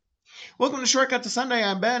Welcome to Shortcut to Sunday.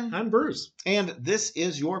 I'm Ben. I'm Bruce. And this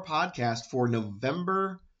is your podcast for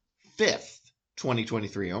November 5th,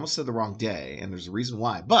 2023. I almost said the wrong day, and there's a reason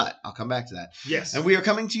why, but I'll come back to that. Yes. And we are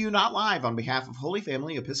coming to you not live on behalf of Holy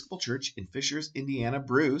Family Episcopal Church in Fishers, Indiana.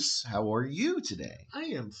 Bruce, how are you today? I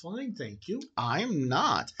am fine, thank you. I'm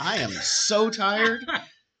not. I am so tired.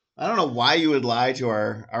 I don't know why you would lie to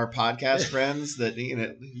our podcast friends that you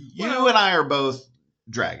and I are both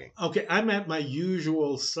dragging. Okay, I'm at my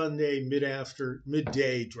usual Sunday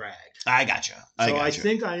midday drag. I gotcha. I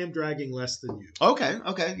think I am dragging less than you.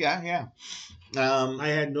 Okay, yeah. I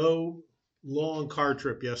had no long car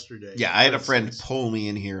trip yesterday. Yeah, I had a friend pull me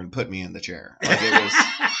in here and put me in the chair. Like it was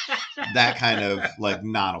that kind of like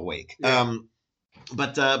not awake. Yeah.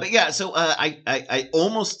 But yeah, so I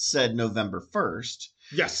almost said November 1st.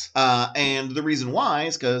 Yes. And the reason why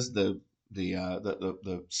is because the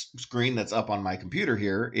screen that's up on my computer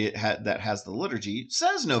here, that has the liturgy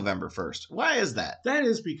says November 1st. Why is that? That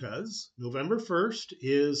is because November 1st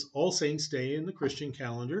is All Saints' Day in the Christian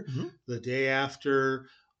calendar, the day after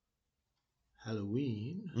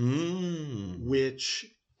Halloween, which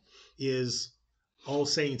is All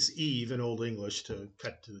Saints' Eve in Old English, to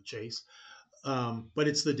cut to the chase. But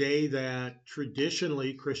it's the day that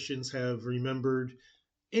traditionally Christians have remembered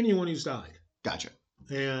anyone who's died. Gotcha.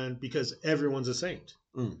 And because everyone's a saint.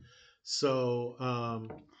 So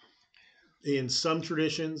in some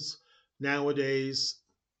traditions nowadays,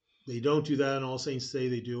 they don't do that on All Saints' Day.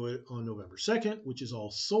 They do it on November 2nd, which is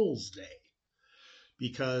All Souls' Day.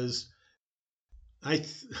 Because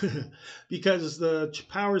because the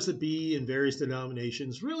powers that be in various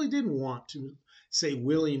denominations really didn't want to say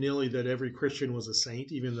willy-nilly that every Christian was a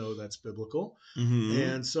saint, even though that's biblical.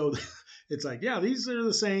 And so it's like, yeah, these are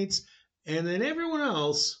the saints. And then everyone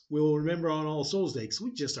else will remember on All Souls' Day because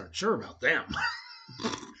we just aren't sure about them.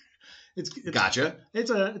 It's gotcha. I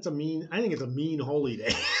think it's a mean holy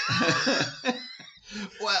day.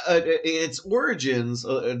 Well, its origins,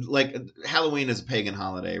 like Halloween is a pagan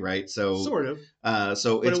holiday, right? So sort of. But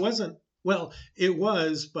it wasn't. Well, it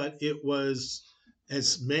was, but it was,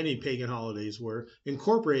 as many pagan holidays were,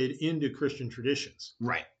 incorporated into Christian traditions.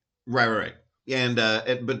 Right. And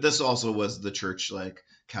but this also was the church like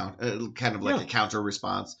kind of like a counter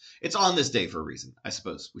response. It's on this day for a reason, I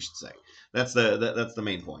suppose we should say. That's the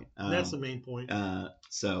main point. That's the main point. It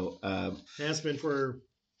has been for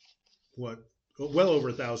well over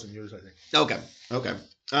 1,000 years, I think. Okay.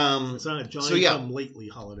 It's not a Johnny come lately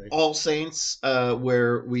holiday. All Saints,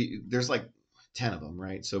 where there's like 10 of them,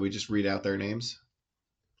 right? So we just read out their names.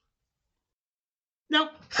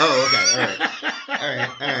 Nope. Oh, okay. All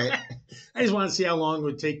right. I just want to see how long it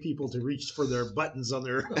would take people to reach for their buttons on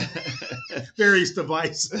their various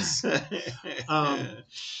devices.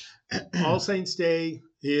 All Saints' Day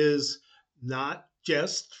is not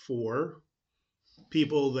just for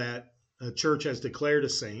people that a church has declared a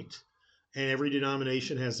saint, and every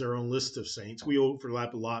denomination has their own list of saints. We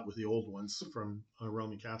overlap a lot with the old ones from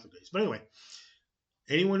Roman Catholic days. But anyway,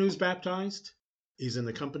 anyone who's baptized is in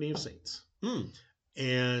the company of saints.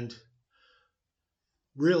 And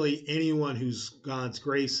really, anyone whose God's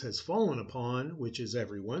grace has fallen upon, which is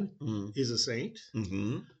everyone, is a saint.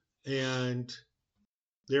 And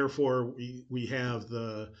therefore, we have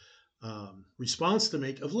the response to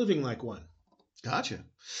make of living like one. Gotcha.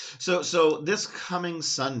 So this coming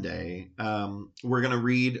Sunday, we're going to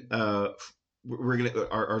read. Our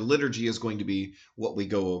liturgy is going to be what we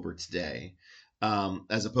go over today.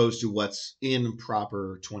 As opposed to what's in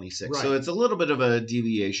proper 26. Right. So it's a little bit of a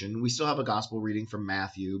deviation. We still have a gospel reading from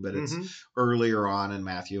Matthew, but it's earlier on in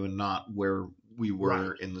Matthew and not where we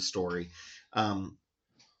were in the story. And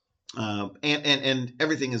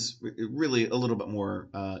everything is really a little bit more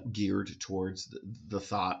geared towards the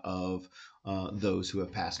thought of those who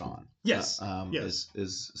have passed on. Yes.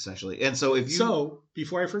 Is essentially. And so So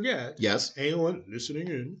before I forget, yes, anyone listening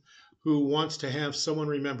in who wants to have someone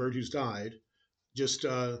remembered who's died, just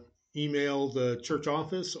email the church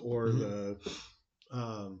office or the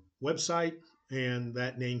website, and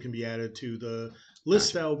that name can be added to the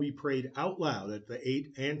list that will be prayed out loud at the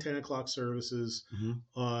 8 and 10 o'clock services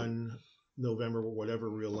on November, whatever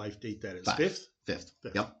real life date that is. 5th.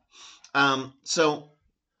 Yep. So,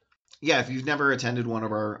 yeah, if you've never attended one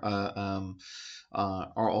of our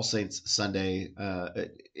All Saints Sunday,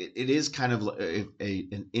 it is kind of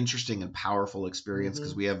an interesting and powerful experience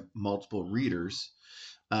because we have multiple readers,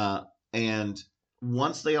 and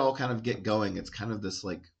once they all kind of get going, it's kind of this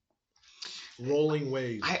like rolling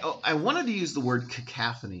wave. I wanted to use the word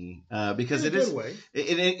cacophony because In a it is good way.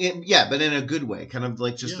 yeah, but in a good way, kind of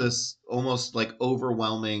like just Yeah. this almost like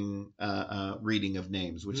overwhelming reading of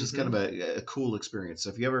names, which is kind of Mm-hmm. a cool experience. So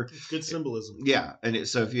if you ever, It's good symbolism. yeah,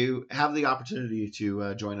 so if you have the opportunity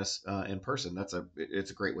to join us in person,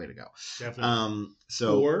 it's a great way to go. Definitely.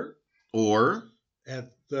 So or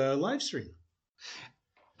At the live stream.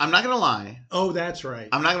 I'm not gonna lie. Oh, that's right.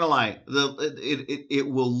 I'm not gonna lie. It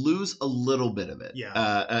will lose a little bit of it.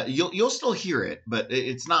 Yeah. You'll still hear it, but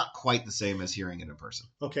it's not quite the same as hearing it in person.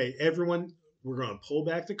 Okay, everyone, we're going to pull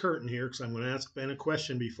back the curtain here because I'm going to ask Ben a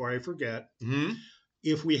question before I forget. Mm-hmm.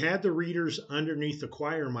 If we had the readers underneath the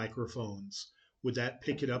choir microphones, would that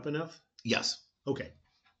pick it up enough? Yes. Okay.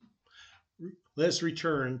 Let's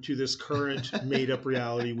return to this current made-up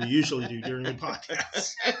reality we usually do during the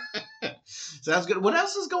podcast. Sounds good. What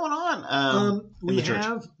else is going on? We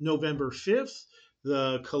have November 5th,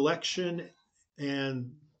 the collection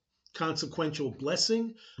and consequential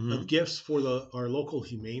blessing of gifts for our local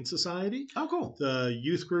Humane Society. Oh, cool. The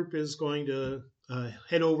youth group is going to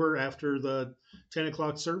head over after the 10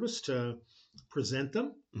 o'clock service to present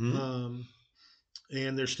them.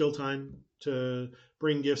 And there's still time to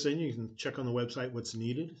bring gifts in. You can check on the website what's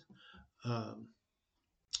needed.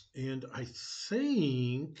 And I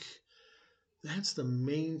think that's the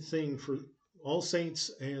main thing for All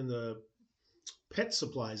Saints, and the pet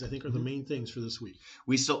supplies, I think, are the main things for this week.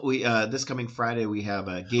 We this coming Friday we have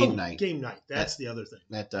a game night. Game night. That's the other thing.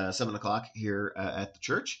 At 7 o'clock here at the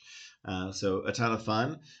church. So a ton of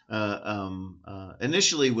fun.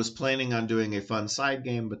 Initially was planning on doing a fun side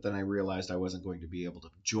game, but then I realized I wasn't going to be able to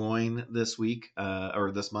join this week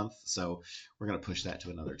or this month, so we're going to push that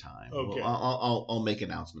to another time. Okay. I'll make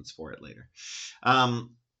announcements for it later.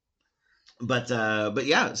 But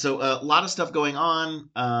yeah, so a lot of stuff going on.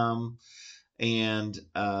 And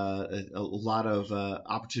a lot of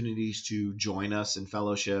opportunities to join us in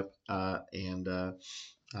fellowship, and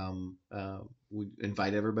we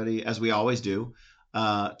invite everybody, as we always do,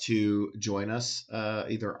 to join us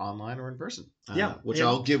either online or in person.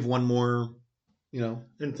 I'll give one more,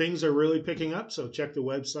 And things are really picking up, so check the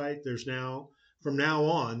website. From now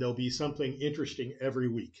on, there'll be something interesting every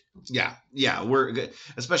week. Yeah, we're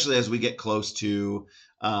especially as we get close to,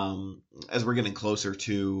 as we're getting closer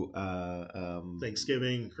to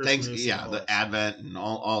Thanksgiving, Christmas, the Advent and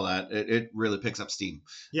all that. It really picks up steam.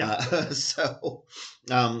 Yeah.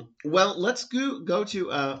 Well, let's go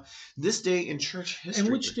to this day in church history.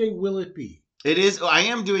 And which day will it be? It is. I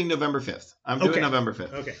am doing November 5th. I'm doing November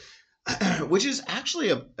 5th. Okay. Which is actually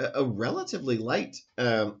a relatively light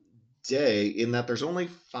day, in that there's only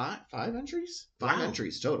five entries. Five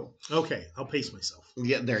entries total. Okay, I'll pace myself.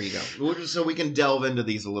 Yeah, there you go. So we can delve into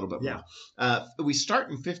these a little bit more. Yeah. We start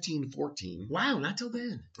in 1514. Wow, not till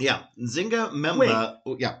then. Yeah. Zinga Memba.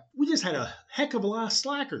 Yeah. We just had a heck of a lot of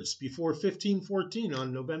slackers before 1514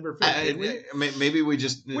 on November 5th. Maybe we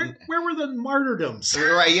just... Where were the martyrdoms?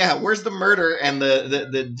 Right, yeah. Where's the murder and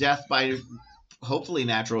the death by hopefully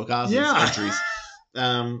natural causes entries?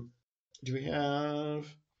 Do we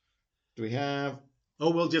have...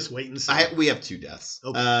 Oh, we'll just wait and see. We have 2 deaths.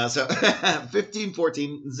 Okay. So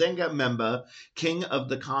 1514, Zenga Memba, king of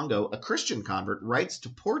the Congo, a Christian convert, writes to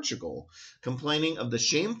Portugal complaining of the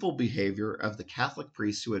shameful behavior of the Catholic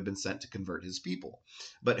priests who had been sent to convert his people,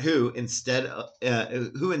 but who instead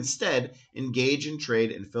engage in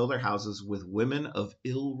trade and fill their houses with women of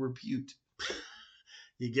ill repute.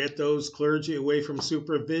 You get those clergy away from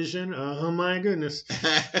supervision. Oh my goodness!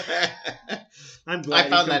 I'm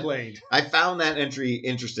glad he complained. I found that entry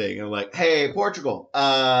interesting. I'm like, hey, Portugal,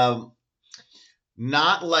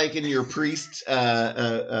 not liking your priests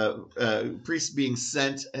being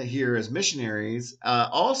sent here as missionaries.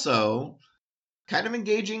 Also, kind of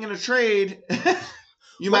engaging in a trade.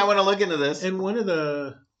 You might want to look into this. And one of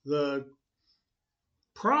the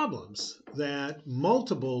problems that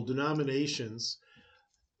multiple denominations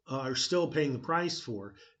are still paying the price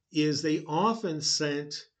for is they often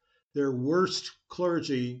sent their worst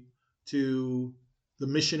clergy to the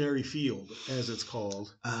missionary field, as it's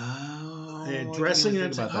called. Oh, and dressing it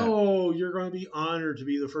into, you're going to be honored to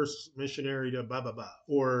be the first missionary to blah, blah, blah.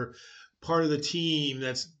 Or part of the team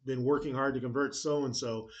that's been working hard to convert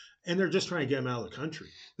so-and-so. And they're just trying to get them out of the country.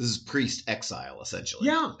 This is priest exile, essentially.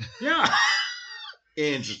 Yeah.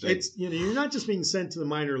 Interesting. It's you're not just being sent to the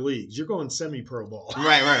minor leagues. You're going semi-pro ball.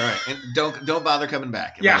 Right. And don't bother coming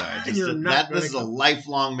back. Yeah, this is a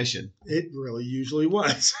lifelong mission. It really usually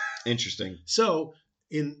was. Interesting. So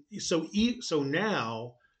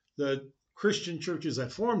now the Christian churches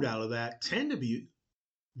that formed out of that tend to be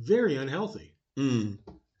very unhealthy.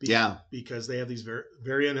 Yeah. Because they have these very,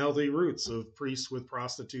 very unhealthy roots of priests with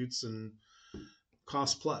prostitutes and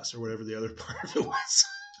cost plus or whatever the other part of it was.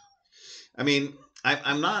 I mean,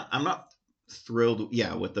 I'm not thrilled,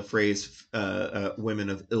 yeah, with the phrase "women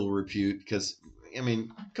of ill repute" because I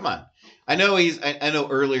mean, come on. I know I know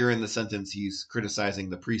earlier in the sentence he's criticizing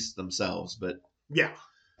the priests themselves, but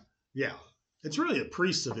Yeah, it's really a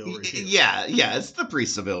priest of ill repute. yeah, it's the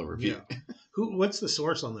priests of ill repute. Yeah. What's the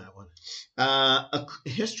source on that one? A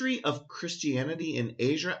history of Christianity in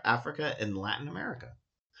Asia, Africa, and Latin America.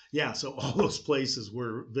 Yeah, so all those places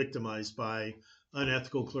were victimized by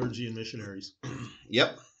unethical clergy and missionaries.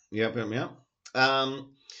 Yep. Then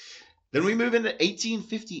we move into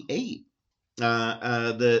 1858.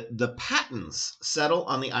 The Pattons settle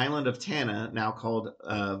on the island of Tanna, now called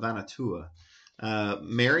Vanuatu.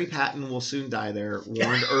 Mary Patton will soon die there,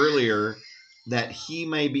 warned earlier that he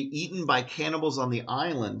may be eaten by cannibals on the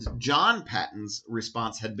island. John Patton's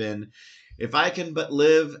response had been, "If I can but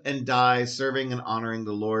live and die serving and honoring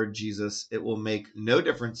the Lord Jesus, it will make no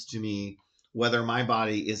difference to me whether my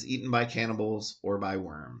body is eaten by cannibals or by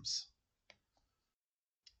worms."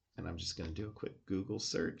 And I'm just going to do a quick Google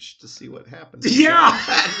search to see what happens. Yeah!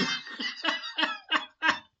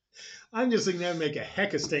 I'm just thinking that'd make a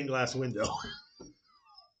heck of stained glass window.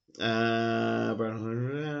 Did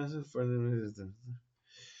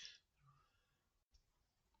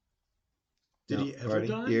he ever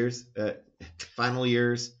die? Years. Final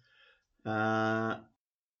years. Patton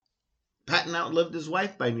outlived his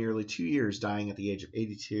wife by nearly 2 years, dying at the age of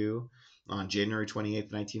 82 on January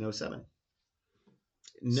 28th, 1907.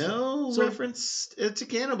 No reference to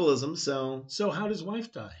cannibalism, so... So how does his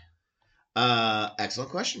wife die?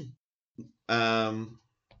 Excellent question.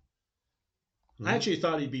 I actually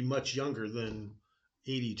thought he'd be much younger than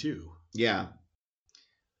 82. Yeah.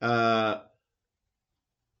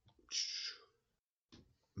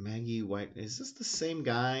 Maggie White. Is this the same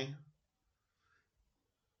guy?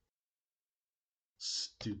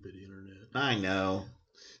 Stupid internet. I know.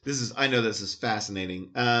 I know this is fascinating.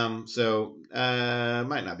 So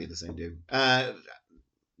might not be the same dude.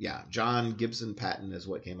 Yeah, John Gibson Patton is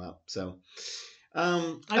what came up. So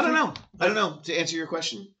I don't know. I don't know. To answer your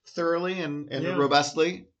question thoroughly and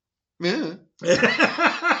robustly. Yeah.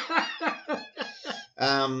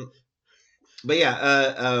 But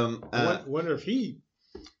yeah. Wonder if he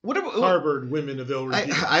harbored women of ill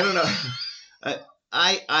repute. I don't know.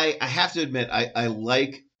 I have to admit I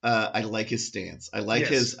like his stance. I like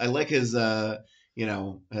his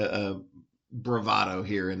bravado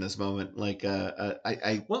here in this moment. Like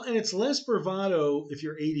well, and it's less bravado if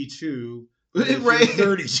you're 82 than if you're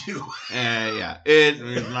 32. Yeah,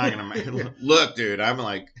 it's not gonna make it. Look, dude, I'm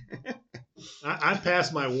like I'm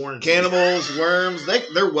past my warranty. Cannibals, worms,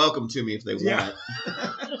 they're welcome to me if they want.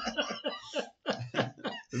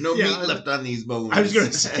 There's no meat left on these bones. I was going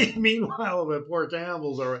to say, meanwhile, the poor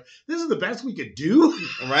cannibals are. This is the best we could do.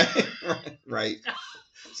 Right.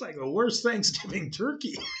 It's like the worst Thanksgiving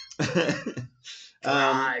turkey.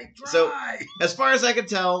 Dry. So, as far as I could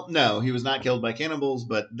tell, no, he was not killed by cannibals,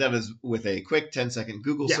 but that is with a quick 10-second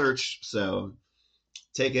Google search. So,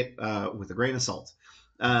 take it with a grain of salt,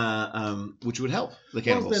 which would help the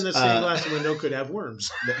cannibals. Well, then the stained glass window could have worms.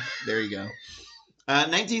 There you go.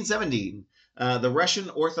 1917. The Russian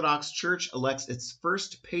Orthodox Church elects its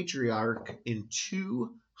first patriarch in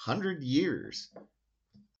 200 years.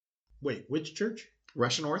 Wait, which church?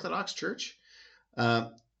 Russian Orthodox Church.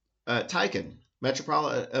 Tikhon,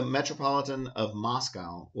 metropolitan of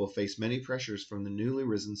Moscow, will face many pressures from the newly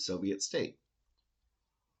risen Soviet state.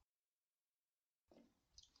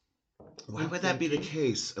 Why would that be the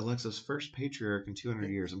case? Elects its first patriarch in 200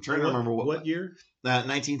 years. I'm trying to remember what year?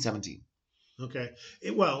 1917. Okay.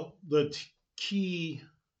 The key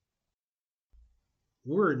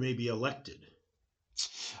word may be elected.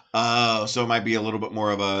 So it might be a little bit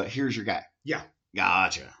more of a, here's your guy. Yeah.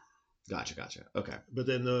 Gotcha. Okay. But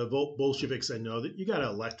then the Bolsheviks said, no, that you got to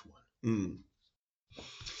elect one.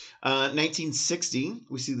 1960,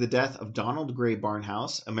 we see the death of Donald Gray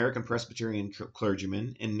Barnhouse, American Presbyterian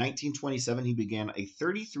clergyman. In 1927, he began a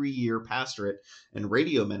 33-year pastorate and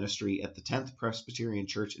radio ministry at the 10th Presbyterian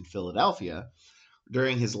Church in Philadelphia.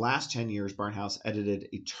 During his last 10 years, Barnhouse edited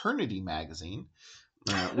Eternity magazine,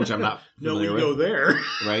 which I'm not familiar with. No, we go there.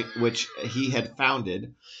 Right, which he had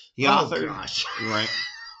founded. He authored, right.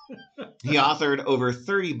 He authored over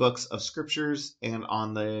 30 books of scriptures and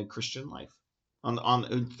on the Christian life.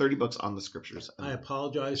 On 30 books on the scriptures. I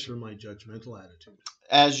apologize for my judgmental attitude.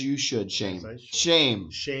 As you should. Shame.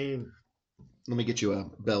 Shame. Let me get you a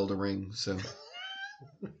bell to ring. So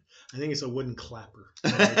I think it's a wooden clapper.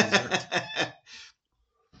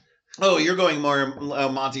 Oh, you're going more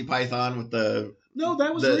Monty Python with No,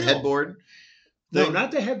 that was the real. headboard No, thing?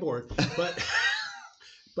 not the headboard, but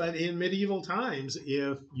but in medieval times,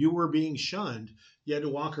 if you were being shunned, you had to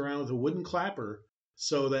walk around with a wooden clapper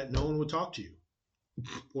so that no one would talk to you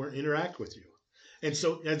or interact with you. And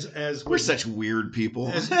so, as We're with such weird people.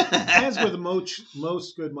 as with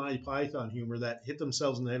most good Monty Python humor, that hit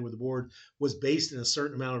themselves in the head with the board was based in a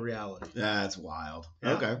certain amount of reality. That's wild.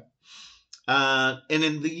 Yeah. Okay. And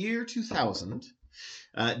in the year 2000,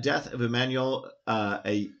 death of Emmanuel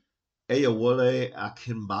Ayewole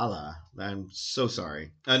Akimbala. I'm so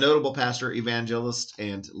sorry. A notable pastor, evangelist,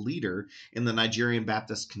 and leader in the Nigerian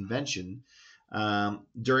Baptist Convention.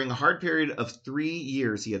 During a hard period of 3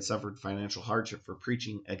 years, he had suffered financial hardship for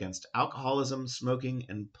preaching against alcoholism, smoking,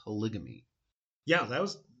 and polygamy. Yeah,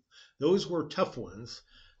 those were tough ones.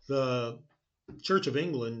 The Church of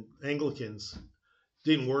England, Anglicans,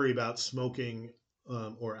 didn't worry about smoking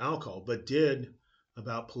or alcohol, but did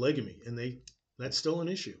about polygamy, and that's still an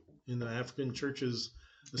issue in the African churches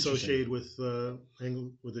associated with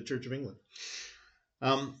with the Church of England.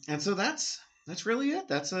 And so that's really it.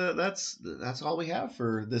 That's all we have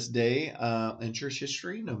for this day in church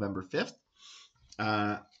history, November 5th.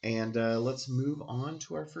 And let's move on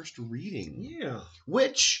to our first reading. Yeah.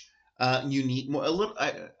 Which unique, a little.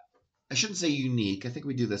 I shouldn't say unique. I think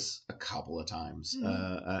we do this a couple of times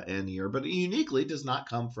in the year, but uniquely does not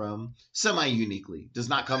come from semi-uniquely does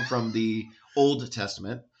not come from the Old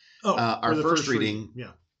Testament. Our first reading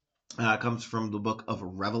comes from the book of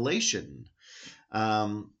Revelation,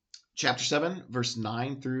 chapter 7, verse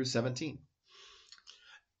 9 through 17.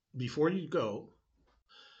 Before you go,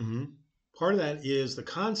 part of that is the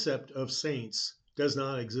concept of saints does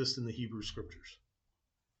not exist in the Hebrew Scriptures.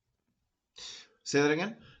 Say that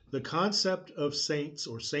again? The concept of saints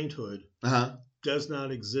or sainthood does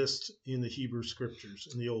not exist in the Hebrew Scriptures,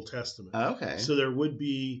 in the Old Testament. Okay. So there would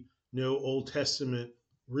be no Old Testament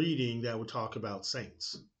reading that would talk about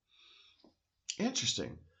saints.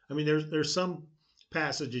 Interesting. I mean, there's some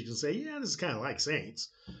passage you can say, yeah, this is kind of like saints,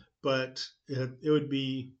 but it would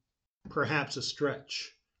be perhaps a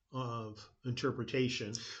stretch of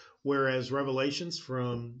interpretation, whereas Revelations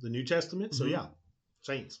from the New Testament, so yeah,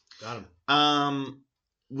 saints, got them.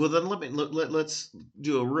 Well, then let's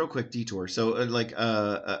do a real quick detour. So,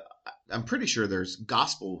 I'm pretty sure there's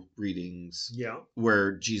gospel readings,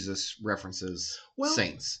 where Jesus references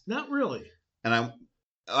saints. Not really. And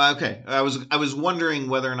okay. I was wondering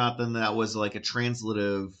whether or not then that was like a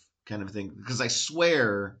translative kind of thing, because I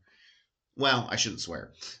swear. Well, I shouldn't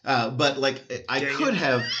swear, but like I could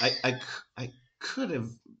have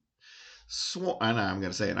sworn. I know I'm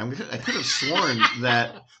going to say it. I could have sworn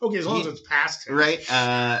that. Okay, as long as it's past tense. Right.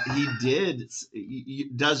 He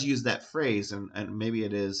does use that phrase, and maybe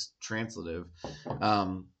it is translative.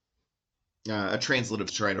 A translative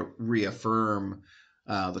to try to reaffirm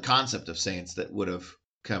the concept of saints that would have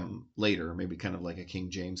come later, maybe kind of like a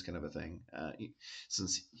King James kind of a thing,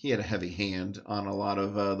 since he had a heavy hand on a lot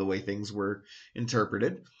of the way things were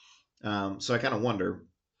interpreted. So I kind of wonder.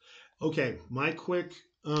 Okay, my quick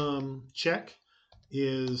check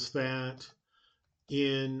is that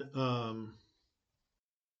in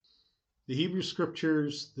the Hebrew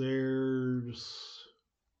Scriptures, there's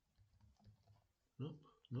nope.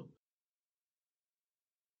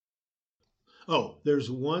 Oh,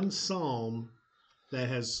 there's one psalm that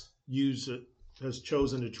has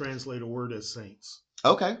chosen to translate a word as saints.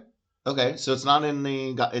 Okay, so it's not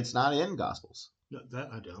in Gospels. No,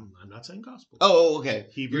 I'm not saying Gospels. Oh, okay.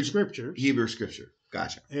 Hebrew Scriptures. Hebrew Scripture.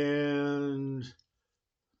 Gotcha. And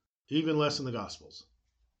even less in the Gospels.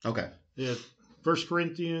 Okay. 1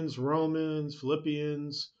 Corinthians, Romans,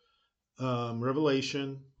 Philippians,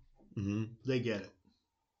 Revelation, they get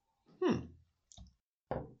it.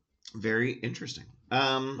 Very interesting.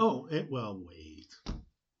 Wait.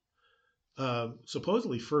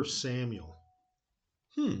 Supposedly 1 Samuel.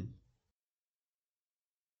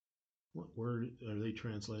 What word are they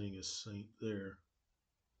translating as saint there?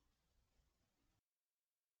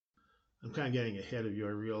 I'm kind of getting ahead of you, I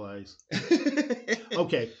realize.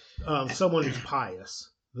 Okay. Someone who's pious.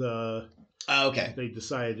 They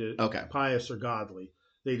decided to, pious or godly.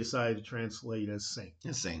 They decided to translate as saint.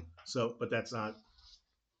 As saint. So, but that's not.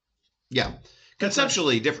 Yeah.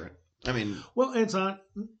 Conceptually different. I mean. Well, it's not.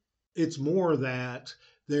 It's more that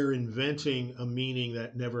they're inventing a meaning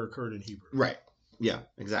that never occurred in Hebrew. Right. Yeah,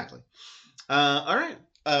 exactly. All right.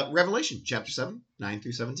 Revelation chapter 7, 9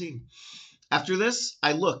 through 17. After this,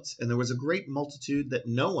 I looked, and there was a great multitude that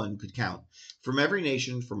no one could count, from every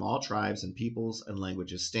nation, from all tribes and peoples and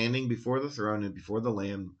languages, standing before the throne and before the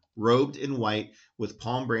Lamb, robed in white, with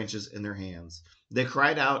palm branches in their hands. They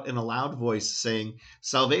cried out in a loud voice, saying,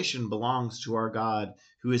 "Salvation belongs to our God,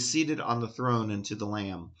 who is seated on the throne, and to the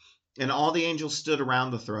Lamb." And all the angels stood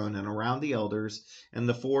around the throne and around the elders and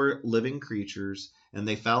the four living creatures, and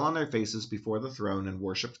they fell on their faces before the throne and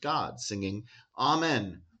worshipped God, singing,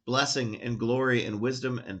 "Amen. Blessing and glory and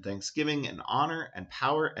wisdom and thanksgiving and honor and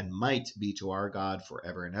power and might be to our God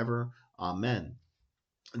forever and ever. Amen."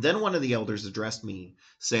 Then one of the elders addressed me,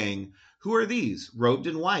 saying, "Who are these, robed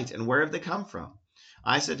in white, and where have they come from?"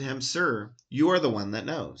 I said to him, "Sir, you are the one that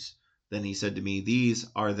knows." Then he said to me, "These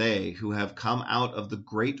are they who have come out of the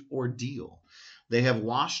great ordeal. They have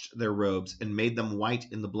washed their robes and made them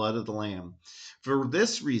white in the blood of the Lamb. For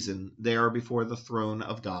this reason they are before the throne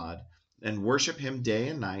of God, and worship him day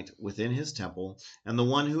and night within his temple, and the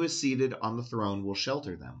one who is seated on the throne will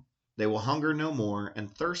shelter them. They will hunger no more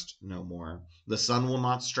and thirst no more. The sun will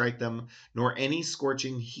not strike them, nor any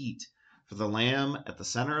scorching heat. For the Lamb at the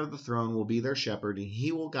center of the throne will be their shepherd, and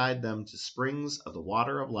he will guide them to springs of the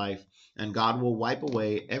water of life, and God will wipe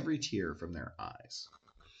away every tear from their eyes."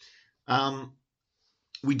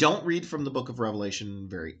 We don't read from the book of Revelation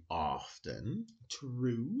very often.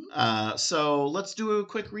 True. So let's do a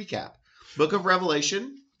quick recap. Book of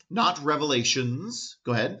Revelation, not Revelations.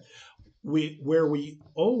 Go ahead. Where we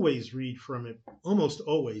always read from it, almost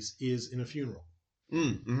always, is in a funeral,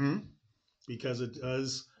 Mm-hmm. because it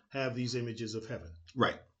does have these images of heaven.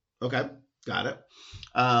 Right. Okay. Got it.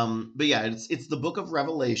 But yeah, it's the book of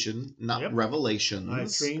Revelation, not Yep. Revelations. I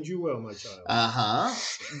trained you well, my child.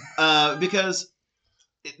 Because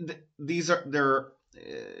these are there.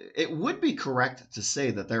 It would be correct to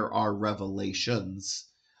say that there are revelations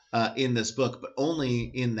in this book, but only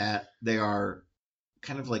in that they are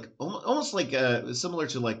kind of like almost like similar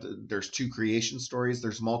to like there's two creation stories.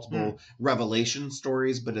 There's multiple revelation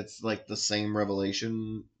stories, but it's like the same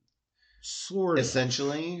revelation, sort of,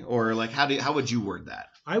 essentially. Or like how would you word that?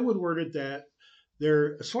 I would word it that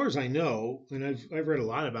there, as far as I know, and I've read a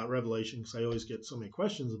lot about Revelation because I always get so many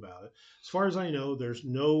questions about it. As far as I know, there's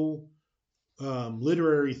no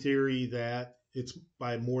literary theory that it's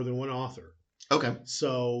by more than one author. Okay.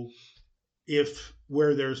 So if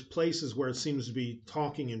where there's places where it seems to be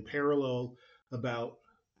talking in parallel about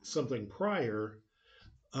something prior,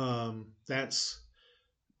 that's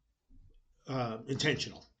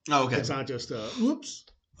intentional. Oh, okay. It's not just oops.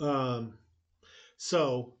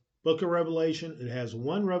 So Book of Revelation, it has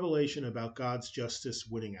one revelation about God's justice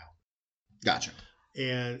winning out. Gotcha.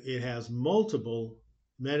 And it has multiple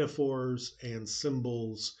metaphors and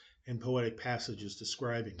symbols and poetic passages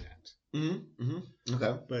describing that. Mm-hmm. Mm-hmm.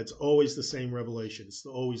 Okay. But it's always the same revelation. It's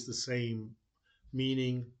always the same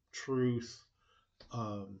meaning, truth,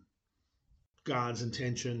 God's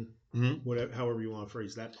intention, whatever, however you want to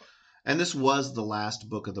phrase that part. And this was the last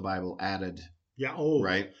book of the Bible added. Yeah. Oh,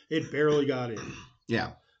 right. It barely got in.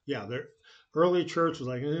 Yeah. Yeah. The early church was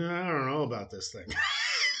like, I don't know about this thing.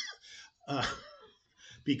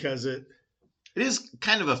 Because it is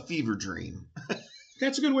kind of a fever dream.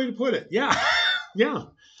 That's a good way to put it. Yeah. Yeah.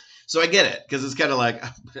 So I get it, because it's kind of like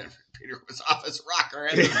Peter was off his rocker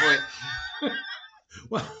at this point.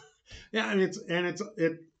 Well, yeah, and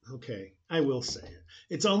okay. I will say it.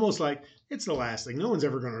 It's almost like it's the last thing. No one's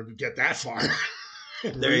ever going to get that far.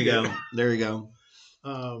 There you go. There you go.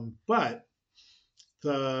 But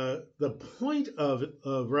the point of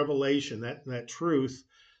Revelation, that truth,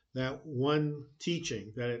 that one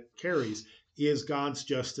teaching that it carries, is God's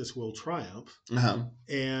justice will triumph. Uh-huh.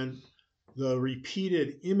 And the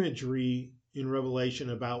repeated imagery in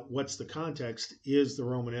Revelation about what's the context is the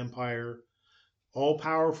Roman Empire, all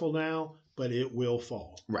powerful now, but it will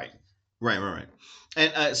fall. Right.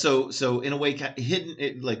 And so in a way,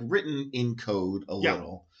 hidden, like written in code a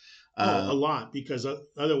little. A lot, because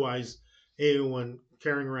otherwise anyone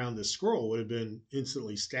carrying around this scroll would have been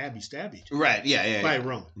instantly stabby. Right. Yeah. By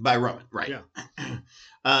Roman. Right.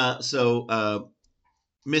 Yeah. So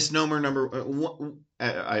misnomer number one.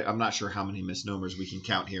 I'm not sure how many misnomers we can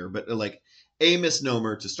count here, but like a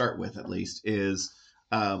misnomer to start with, at least, is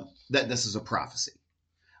that this is a prophecy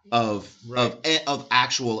of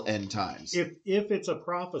actual end times. If it's a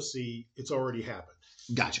prophecy, it's already happened.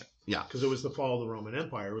 Gotcha. Yeah. Because it was the fall of the Roman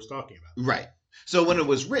Empire it was talking about. Right. So when it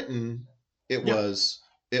was written, it was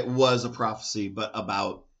a prophecy, but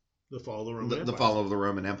about the fall of the Roman Empire. The fall of the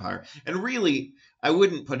Roman Empire. And really, I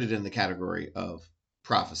wouldn't put it in the category of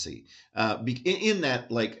prophecy, in that,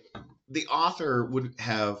 like, the author would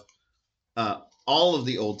have all of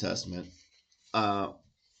the Old Testament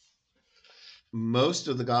most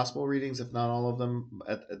of the gospel readings, if not all of them,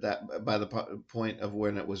 at that by the point of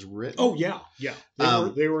when it was written. Oh yeah, yeah.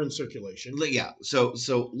 They were in circulation. Yeah. So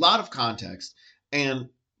a lot of context, and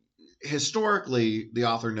historically, the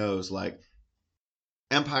author knows like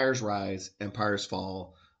empires rise, empires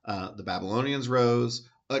fall. The Babylonians rose.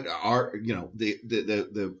 The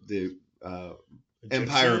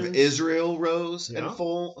Empire of Israel rose and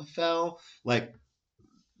fell. Like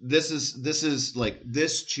this is like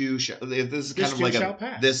this too shall. This is kind of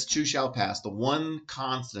like this too shall pass. The one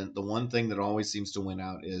constant, the one thing that always seems to win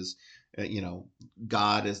out is,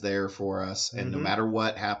 God is there for us, and no matter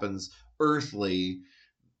what happens earthly,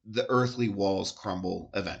 the earthly walls crumble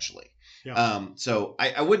eventually. Yeah. So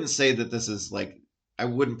I wouldn't say that this is like, I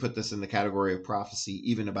wouldn't put this in the category of prophecy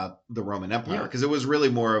even about the Roman Empire, because it was really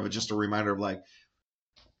more of just a reminder of like,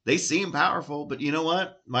 they seem powerful, but you know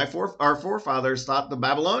what? Our forefathers thought the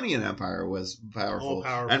Babylonian Empire was powerful.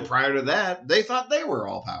 And prior to that, they thought they were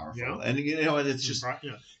all powerful. Yeah. And it's just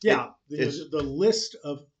the list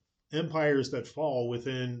of empires that fall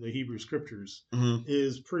within the Hebrew Scriptures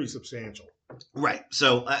is pretty substantial. Right.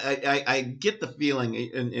 So I get the feeling,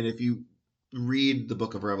 and if you read the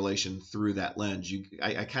Book of Revelation through that lens,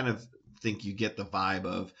 I kind of think you get the vibe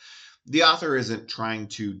of, the author isn't trying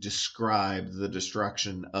to describe the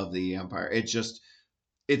destruction of the empire. It's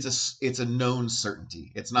a known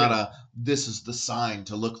certainty. It's not this is the sign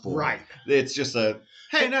to look for. Right. It's just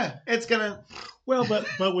hey, no, it's gonna. Well,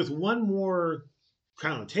 but with one more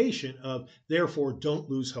connotation of, therefore don't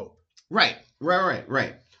lose hope. Right.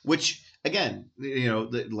 Which again,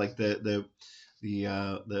 the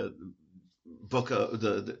book of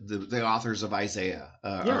the authors of Isaiah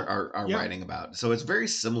are writing about. So it's very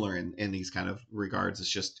similar in these kind of regards. It's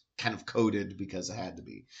just kind of coded because it had to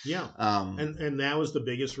be. Yeah. And that was the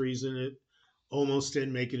biggest reason it almost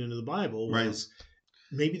didn't make it into the Bible, was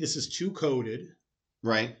maybe this is too coded.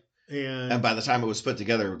 Right. And by the time it was put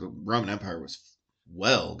together, the Roman Empire was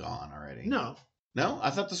well gone already. No, I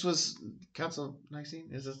thought this was Council of Nicene.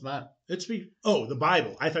 Is this not? The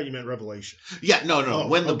Bible. I thought you meant Revelation. Yeah, no. Oh,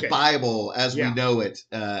 when the Bible, as we know it,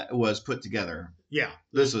 was put together. Yeah.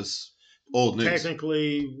 This was old news.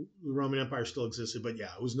 Technically, the Roman Empire still existed, but it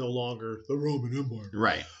was no longer the Roman Empire.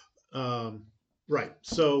 Right. Right.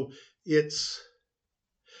 So it's,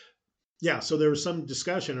 so there was some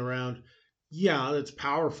discussion around, it's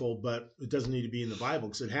powerful, but it doesn't need to be in the Bible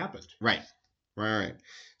because it happened. Right.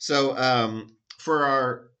 So, for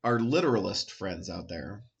our literalist friends out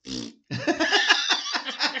there.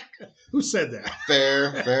 Who said that?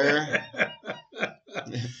 Fair.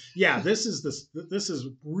 This is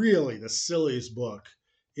really the silliest book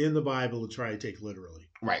in the Bible to try to take literally.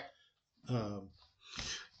 Right.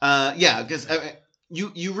 Because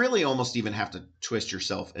you really almost even have to twist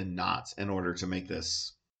yourself in knots in order to make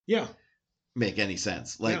this. Yeah. Make any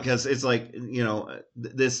sense, because it's like,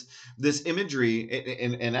 this imagery,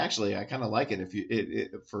 and actually I kind of like it if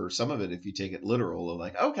you for some of it, if you take it literal, of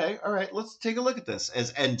like, okay, all right, let's take a look at this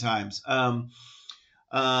as end times.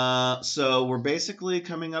 So we're basically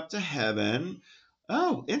coming up to heaven.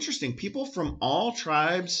 Oh, interesting. People from all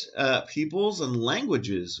tribes, peoples, and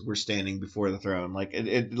languages were standing before the throne,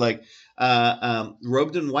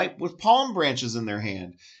 robed in white with palm branches in their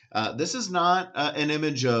hand. This is not an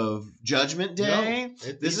image of Judgment Day.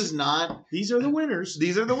 No, These are the winners.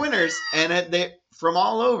 These are the winners, and they from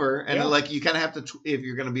all over. And you kind of have to, if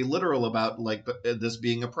you're going to be literal about this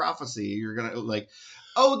being a prophecy, you're going to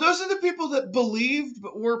oh, those are the people that believed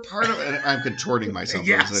but were part of. And I'm contorting myself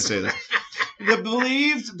as I say this. That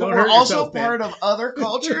believed, but were also part of other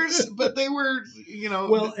cultures, but they were,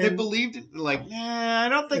 they believed. I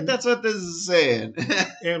don't think that's what this is saying.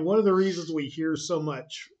 And one of the reasons we hear so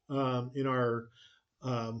much in our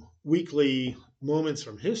weekly moments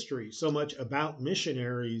from history, so much about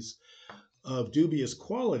missionaries of dubious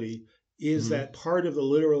quality, is that part of the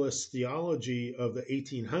literalist theology of the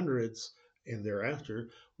 1800s and thereafter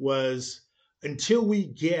was, until we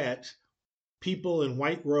get people in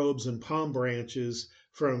white robes and palm branches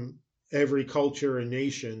from every culture and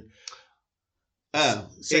nation,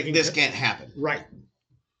 this can't happen.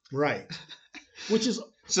 Right. Which is,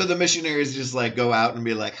 so the missionaries just go out and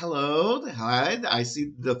be like, hello, hi, I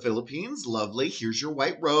see the Philippines, lovely, here's your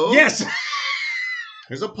white robe. Yes.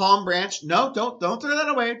 Here's a palm branch. No, don't throw that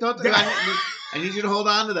away. I need you to hold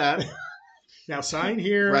on to that. Now sign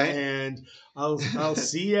here, and I'll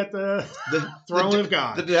see you at the throne of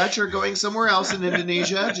God. The Dutch are going somewhere else in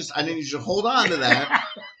Indonesia. I need you to hold on to that.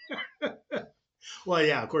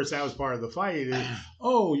 Well, of course, that was part of the fight.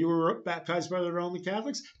 You were baptized by the Roman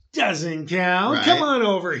Catholics? Doesn't count. Right. Come on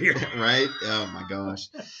over here. Right? Oh, my gosh.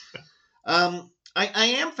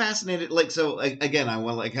 I am fascinated. Like, so again,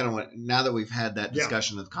 I kind of want, now that we've had that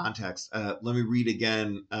discussion of context, let me read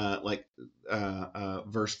again,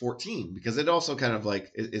 verse 14, because it also kind of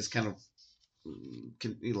like is kind of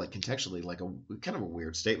like contextually like a kind of a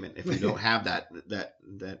weird statement if you don't have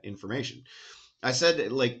that information. I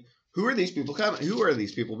said, like, who are these people coming? Who are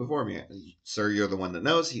these people before me? Sir, you're the one that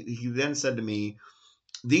knows. He then said to me,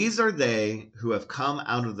 these are they who have come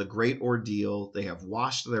out of the great ordeal. They have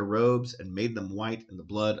washed their robes and made them white in the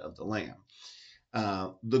blood of the Lamb.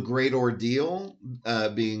 The great ordeal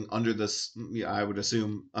being under this, I would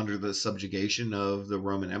assume, under the subjugation of the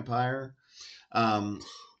Roman Empire.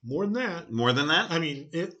 More than that. More than that? I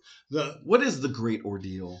mean, what is the great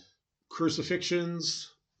ordeal? Crucifixions,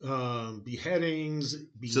 beheadings.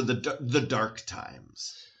 So the dark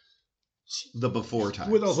times. The before times.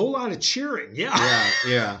 With a whole lot of cheering. Yeah.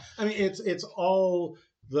 Yeah. I mean, it's all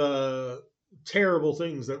the terrible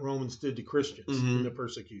things that Romans did to Christians in the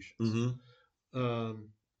persecutions,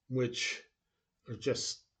 which are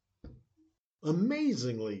just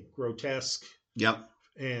amazingly grotesque. Yep.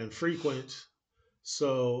 And frequent.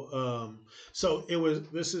 So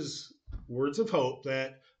this is words of hope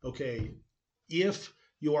that, okay, if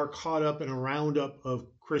you are caught up in a roundup of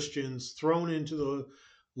Christians thrown into the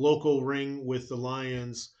local ring with the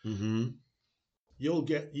lions, you'll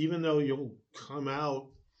get, even though you'll come out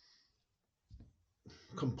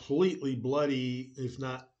completely bloody, if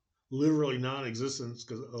not literally non-existent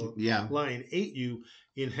because a lion ate you,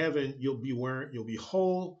 in heaven you'll be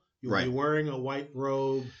whole, you'll be wearing a white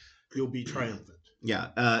robe, you'll be triumphant.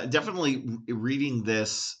 Yeah, definitely reading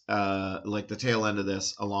this, like the tail end of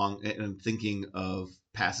this, along and thinking of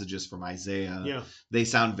passages from Isaiah, they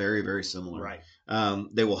sound very, very similar. Right.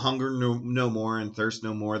 They will hunger no more and thirst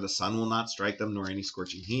no more. The sun will not strike them, nor any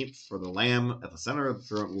scorching heat. For the Lamb at the center of the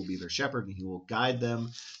throne will be their shepherd, and he will guide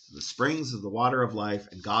them to the springs of the water of life,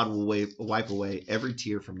 and God will wipe away every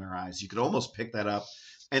tear from their eyes. You could almost pick that up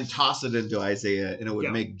and toss it into Isaiah, and it would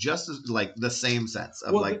make just as like the same sense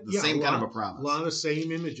of same kind of a promise. A lot of same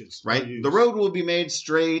images, right? The road will be made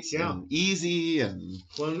straight and easy and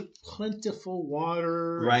plentiful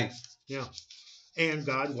water, right? Yeah, and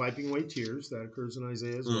God wiping away tears. That occurs in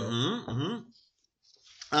Isaiah as well.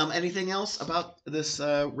 Anything else about this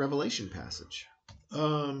Revelation passage?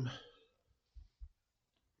 There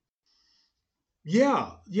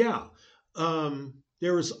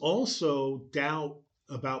is also doubt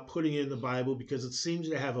about putting it in the Bible because it seems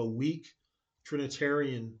to have a weak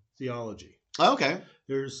Trinitarian theology. Okay.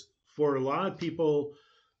 There's, for a lot of people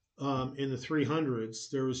in the 300s,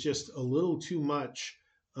 there was just a little too much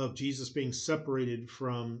of Jesus being separated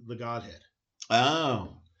from the Godhead.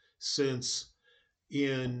 Oh. Since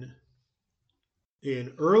in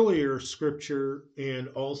earlier scripture and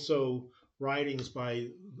also writings by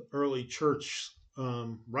early church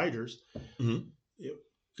writers,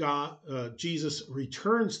 Jesus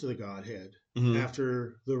returns to the Godhead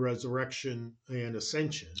after the resurrection and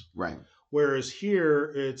ascension. Right. Whereas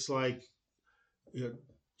here, it's like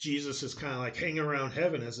Jesus is kind of like hanging around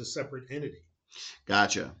heaven as a separate entity.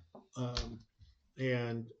 Gotcha.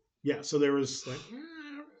 And yeah, so there was like,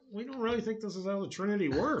 we don't really think this is how the Trinity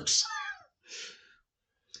works.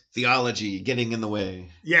 Theology getting in the way.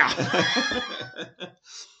 Yeah.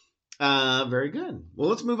 Very good. Well,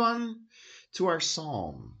 let's move on to our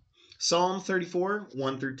psalm. Psalm 34,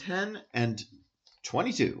 1 through 10 and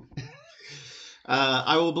 22.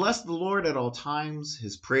 I will bless the Lord at all times.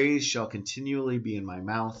 His praise shall continually be in my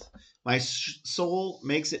mouth. My soul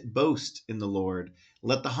makes it boast in the Lord.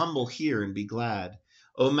 Let the humble hear and be glad.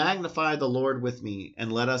 O magnify the Lord with me,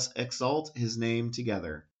 and let us exalt his name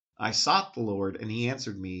together. I sought the Lord, and he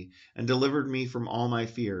answered me, and delivered me from all my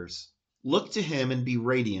fears. Look to him and be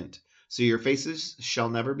radiant, so your faces shall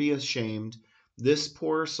never be ashamed. This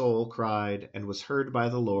poor soul cried, and was heard by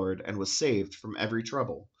the Lord, and was saved from every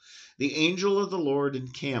trouble. The angel of the Lord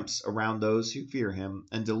encamps around those who fear him,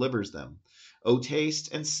 and delivers them. O taste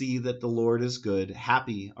and see that the Lord is good.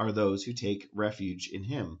 Happy are those who take refuge in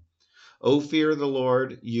him. O fear the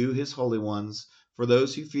Lord, you his holy ones, for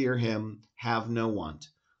those who fear him have no want.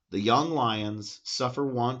 The young lions suffer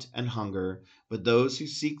want and hunger, but those who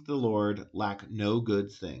seek the Lord lack no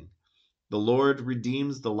good thing. The Lord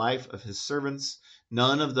redeems the life of his servants.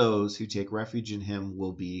 None of those who take refuge in him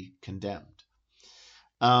will be condemned.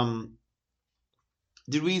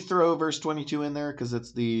 Did we throw verse 22 in there because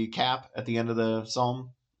it's the cap at the end of the psalm?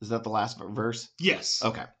 Is that the last verse? Yes.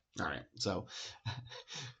 Okay. All right. So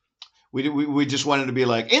we just wanted to be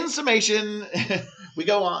like, in summation, we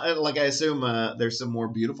go on. Like, I assume there's some more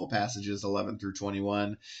beautiful passages, 11 through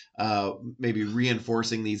 21, maybe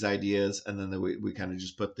reinforcing these ideas. And then we kind of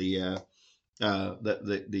just put the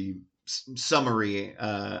the summary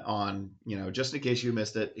on, just in case you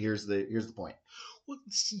missed it. Here's the point. Well,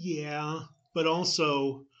 yeah, but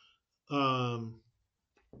also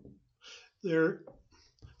there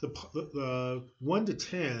the 1 to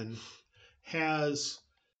 10 has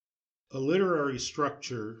a literary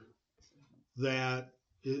structure that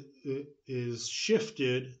it is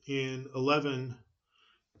shifted in 11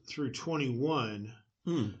 through 21,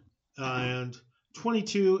 and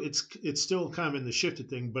 22 it's still kind of in the shifted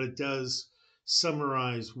thing, but it does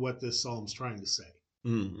summarize what this psalm's trying to say.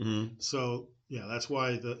 Mm-hmm. So yeah, that's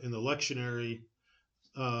why in the lectionary,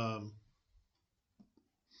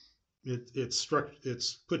 it's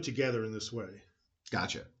put together in this way.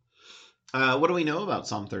 Gotcha. What do we know about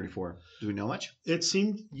Psalm 34? Do we know much? It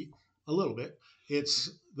seemed a little bit. It's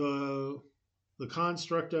the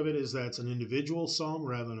construct of it is that it's an individual psalm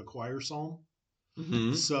rather than a choir psalm.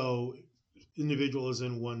 Mm-hmm. So individual is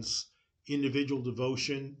in one's individual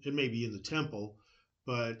devotion. It may be in the temple,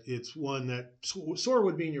 but it's one that sort of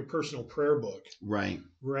would be in your personal prayer book, right?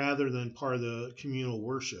 Rather than part of the communal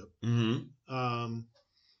worship. Mm-hmm.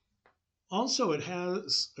 Also, it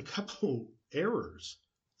has a couple errors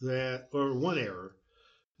or one error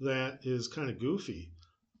that is kind of goofy.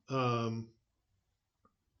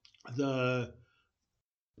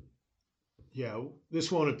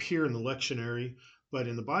 This won't appear in the lectionary, but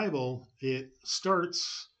in the Bible, it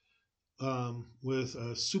starts with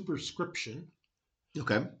a superscription.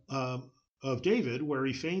 Okay. Of David, where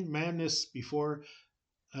he feigned madness before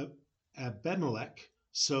Abimelech,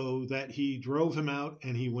 so that he drove him out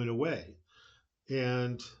and he went away.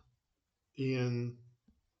 And in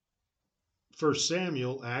 1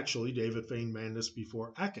 Samuel, actually, David feigned madness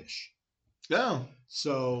before Achish. Oh.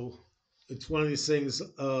 So it's one of these things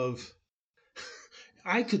of,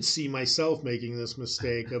 I could see myself making this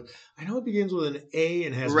mistake of, I know it begins with an A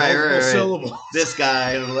and has multiple syllables. This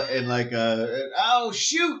guy and like oh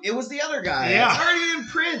shoot, it was the other guy. Yeah. It's already in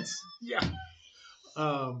print. Yeah.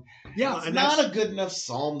 It's and not a good enough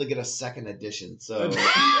psalm to get a second edition. So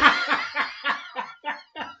sure.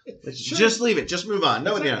 Just leave it. Just move on.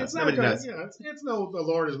 Nobody knows. Nobody knows. Yeah, it's no The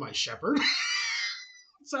Lord is my shepherd.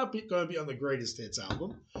 It's not going to be on the greatest hits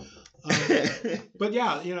album. But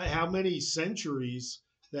yeah, how many centuries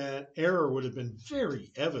that error would have been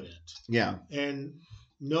very evident. Yeah. And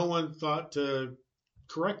no one thought to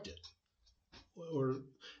correct it.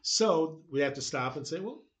 So we have to stop and say,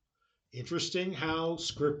 well, interesting how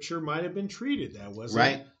Scripture might have been treated. That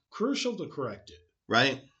wasn't crucial to correct it.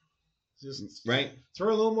 Right. Just throw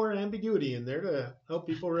a little more ambiguity in there to help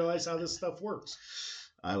people realize how this stuff works.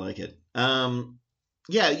 I like it.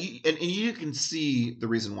 Yeah, you can see the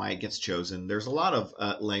reason why it gets chosen. There's a lot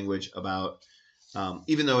of language about,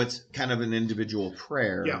 even though it's kind of an individual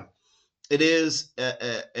prayer, it is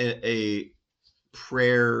a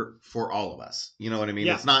prayer for all of us. You know what I mean?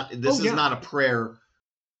 It's not. This is not a prayer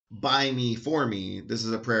by me for me. This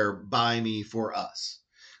is a prayer by me for us.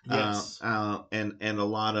 Yes. And a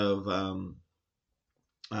lot of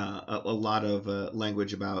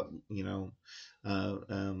language about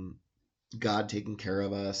God taking care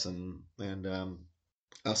of us and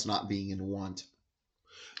us not being in want.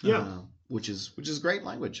 Which is great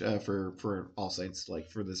language for All Saints, like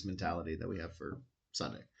for this mentality that we have for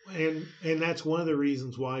Sunday. And that's one of the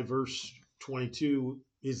reasons why verse 22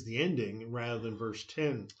 is the ending rather than verse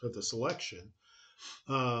 10 of the selection.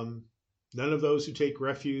 None of those who take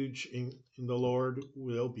refuge in the Lord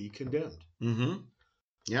will be condemned. Mm-hmm.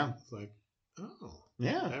 Yeah. It's like, oh,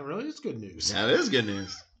 yeah, that really is good news. That is good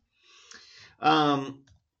news.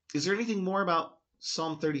 Is there anything more about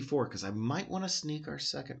Psalm 34? Because I might want to sneak our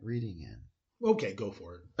second reading in. Okay, go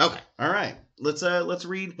for it. Okay, all right. Let's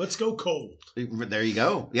read. Let's go cold. There you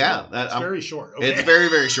go. Yeah, it's very short. Okay. It's very,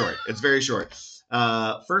 very short. It's very short.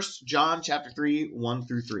 1 John chapter 3,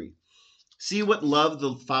 1-3. See what love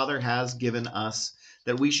the Father has given us,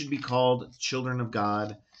 that we should be called children of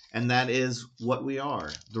God, and that is what we are.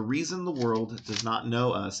 The reason the world does not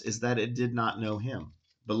know us is that it did not know him.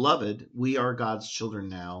 Beloved, we are God's children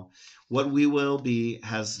now. What we will be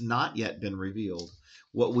has not yet been revealed.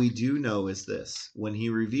 What we do know is this: when he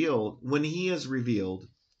is revealed,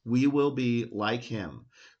 we will be like him,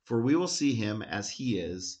 for we will see him as he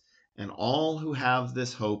is, and all who have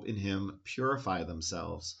this hope in him purify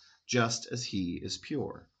themselves, just as he is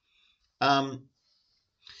pure. The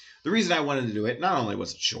reason I wanted to do it, not only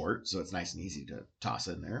was it short, so it's nice and easy to toss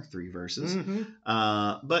in there, 3 verses,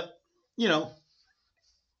 but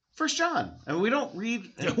 1 John. I mean, we don't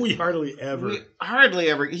read. We hardly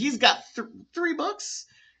ever. He's got 3 books,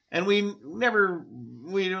 And we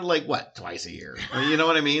do like what, twice a year? You know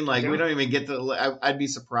what I mean? Like we don't even get to. I'd be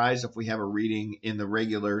surprised if we have a reading in the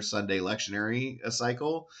regular Sunday lectionary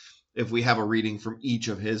cycle, if we have a reading from each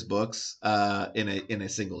of his books in a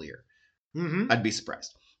single year. Mm-hmm. I'd be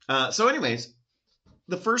surprised. So, anyways,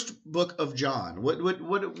 the first book of John. What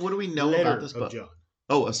do we know Letter about this book? of John.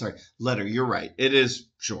 Oh, sorry, letter. You're right. It is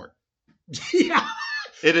short. Yeah.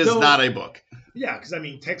 It is not a book. Yeah, because I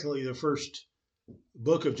mean, technically, the first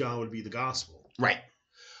book of John would be the Gospel. Right.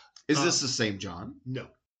 Is this the same John? No.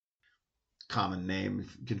 Common name,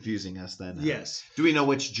 confusing us then. Yes. Do we know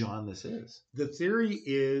which John this is? The theory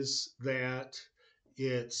is that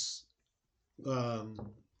it's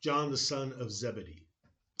John, the son of Zebedee.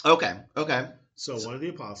 Okay. So one of the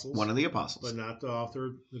apostles. One of the apostles. But not the author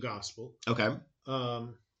of the Gospel. Okay.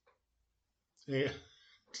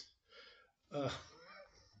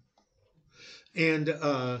 And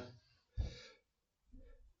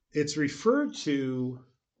it's referred to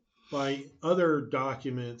by other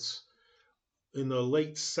documents in the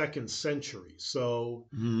late 2nd century. So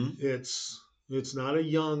it's not a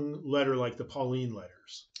young letter like the Pauline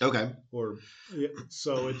letters. Okay.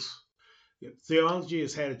 So theology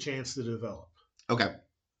has had a chance to develop. Okay.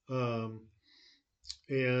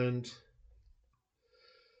 And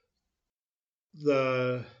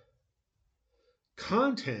the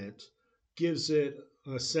content gives it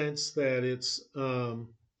a sense that it's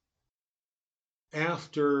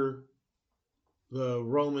after the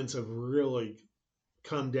Romans have really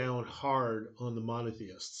come down hard on the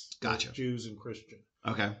monotheists, gotcha, Jews and Christian.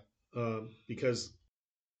 Okay. Because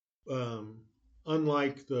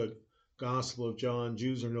unlike the Gospel of John,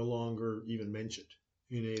 Jews are no longer even mentioned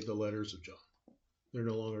in any of the letters of John. They're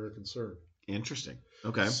no longer a concern. Interesting.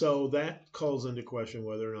 Okay. So that calls into question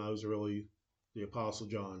whether or not it was really the Apostle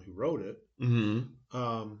John who wrote it.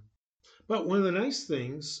 Mm-hmm. But one of the nice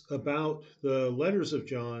things about the letters of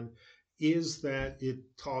John is that it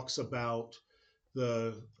talks about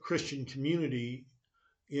the Christian community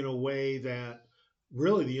in a way that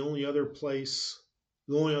really the only other places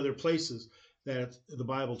that the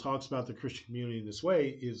Bible talks about the Christian community in this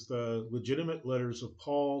way is the legitimate letters of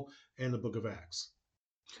Paul and the book of Acts.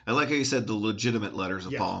 I like how you said the legitimate letters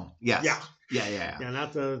of Paul. Yes. Yeah. Yeah,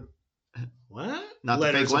 not the what? Not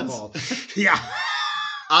letters the fake ones? Paul. Yeah.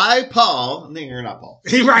 I, Paul. No, you're not Paul.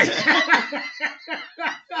 Right.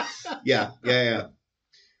 Yeah.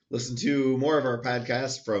 Listen to more of our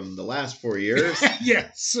podcasts from the last 4 years.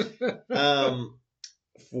 Yes.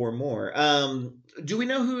 For more. Do we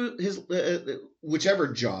know who his, whichever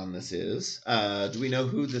John this is, do we know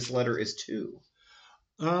who this letter is to?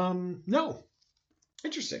 No.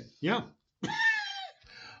 Interesting. Yeah.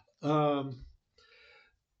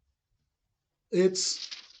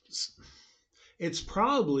 It's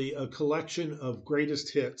probably a collection of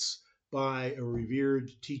greatest hits by a revered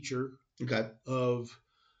teacher of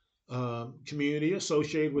community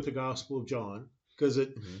associated with the Gospel of John, because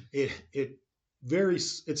it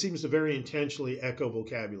seems to very intentionally echo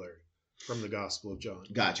vocabulary from the Gospel of John.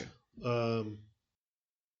 Gotcha. Not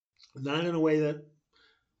in a way that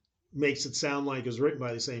makes it sound like it was written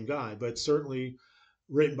by the same guy, but certainly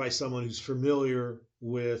written by someone who's familiar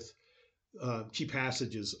with key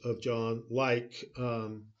passages of John, like I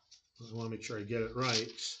want to make sure I get it right.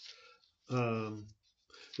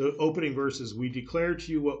 The opening verses, we declare to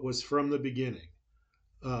you what was from the beginning.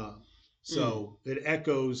 So it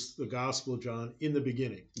echoes the Gospel of John in the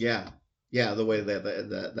beginning. Yeah, the way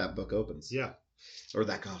that book opens. Yeah, or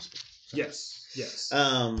that Gospel. Sorry. Yes.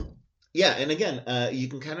 Yeah, and again, you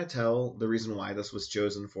can kind of tell the reason why this was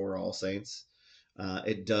chosen for All Saints.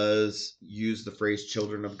 It does use the phrase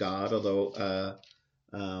 "children of God," although,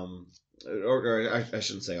 or I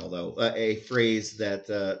shouldn't say although, a phrase that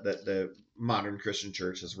the modern Christian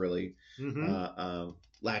church has really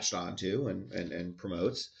latched onto and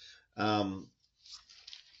promotes.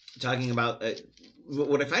 Talking about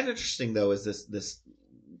what I find interesting though is this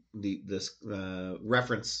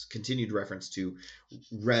continued reference to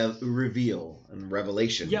reveal and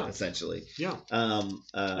revelation, essentially. Yeah.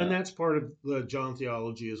 And that's part of the John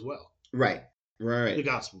theology as well. Right. The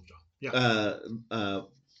Gospel of John. Yeah.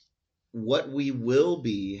 What we will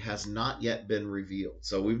be has not yet been revealed.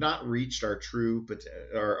 So we've not reached our true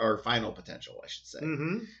our final potential, I should say.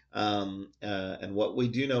 And what we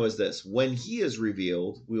do know is this: when he is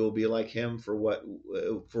revealed, we will be like him, for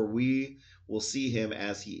we will see him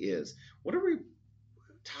as he is. What are we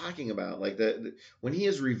talking about? Like when he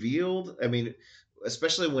is revealed, I mean,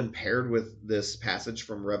 especially when paired with this passage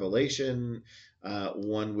from Revelation,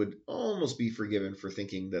 one would almost be forgiven for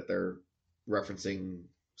thinking that they're referencing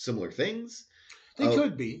similar things. They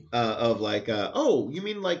could be of like, oh, you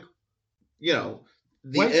mean like, you know,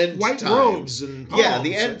 the end white times. robes and palms. Yeah,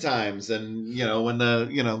 the end times, and when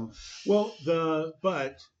the Well,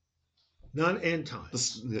 but not end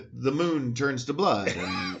times. the moon turns to blood,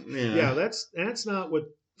 and Yeah, that's not what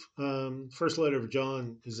first letter of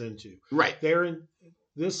John is into. right. They're in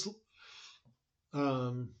this.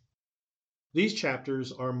 These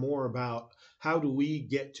chapters are more about how do we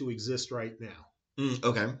get to exist right now.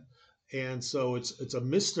 Okay. And so it's a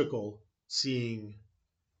mystical seeing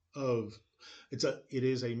of it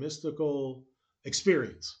is a mystical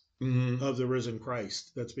experience of the risen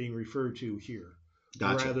Christ that's being referred to here,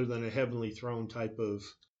 Gotcha. rather than a heavenly throne type of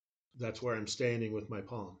that's where I'm standing with my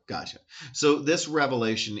palm. Gotcha. So this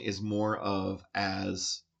revelation is more of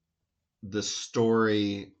as the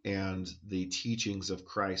story and the teachings of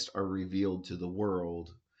Christ are revealed to the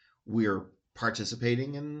world, we're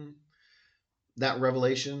participating in that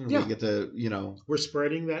revelation. Yeah. We get to, we're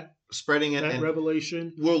spreading it, and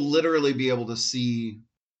revelation. We'll literally be able to see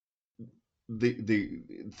the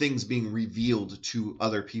things being revealed to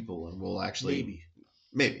other people, and we'll actually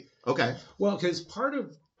maybe. Okay. Well, because part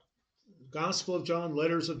of Gospel of John,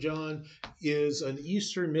 Letters of John, is an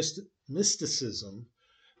Eastern mysticism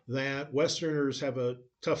that Westerners have a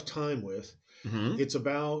tough time with. Mm-hmm. It's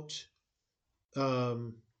about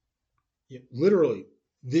literally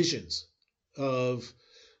visions of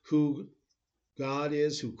who God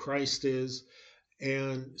is, who Christ is.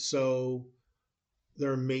 And so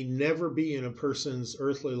there may never be in a person's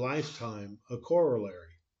earthly lifetime a corollary.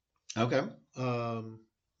 Okay.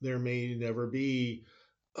 There may never be,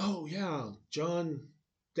 oh yeah, John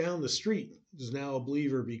down the street is now a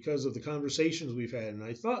believer because of the conversations we've had. And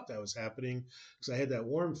I thought that was happening because I had that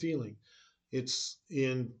warm feeling.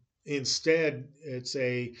 Instead, it's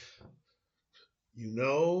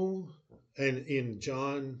and in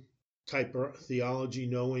John type of theology,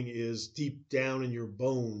 knowing is deep down in your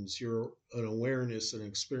bones. You're an awareness and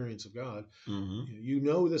experience of God.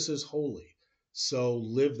 Mm-hmm. This is holy. So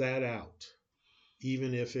live that out.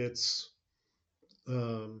 Even if it's,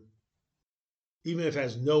 even if it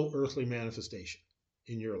has no earthly manifestation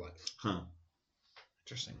in your life. Huh.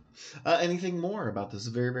 Interesting. Anything more about this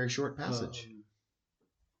very, very short passage?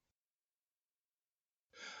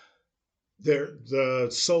 The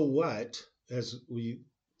so what, as we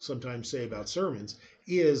sometimes say about sermons,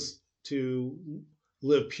 is to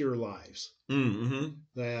live pure lives. Mm-hmm.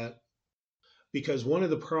 Because one of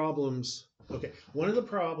the problems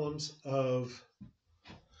of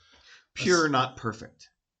pure, not perfect.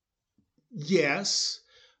 Yes.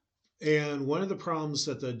 And one of the problems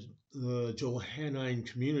that the Johannine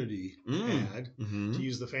community had, to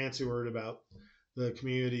use the fancy word about the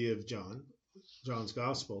community of John's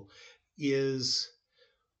gospel, is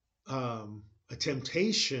a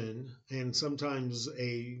temptation, and sometimes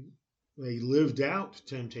a lived out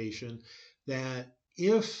temptation, that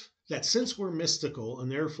since we're mystical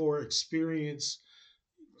and therefore experience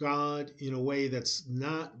God in a way that's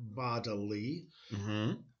not bodily,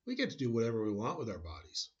 we get to do whatever we want with our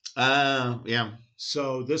bodies. Yeah.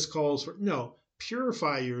 So this calls for,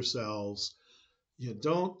 purify yourselves.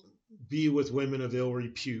 Don't be with women of ill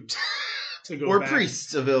repute.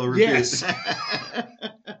 Priests of ill repute. Yes.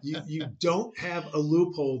 you don't have a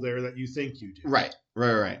loophole there that you think you do. Right.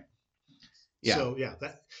 Yeah. So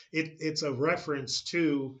it's a reference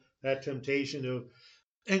to that temptation of,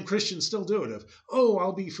 and Christians still do it, of,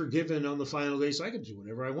 I'll be forgiven on the final day, so I can do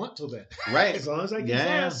whatever I want till then. Right. As long as I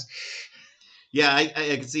confess. Yeah, I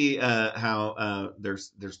can see how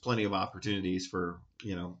there's plenty of opportunities for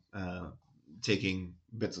taking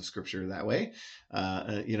bits of scripture that way.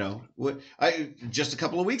 Just a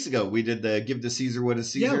couple of weeks ago we did the give to Caesar what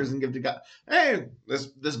is Caesar's and give to God. Hey,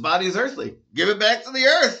 this body is earthly. Give it back to the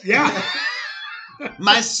earth. Yeah.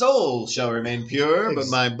 My soul shall remain pure, but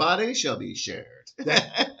my body shall be shared.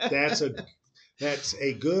 That's a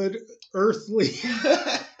good earthly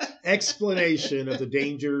explanation of the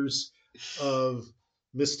dangers of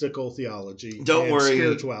mystical theology. Don't worry,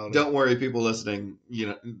 spirituality. Don't worry, people listening.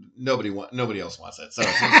 Nobody else wants it. So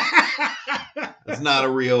it's not a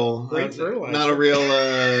real,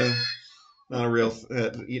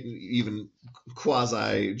 even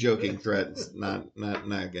quasi joking threat. It's not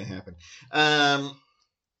gonna happen.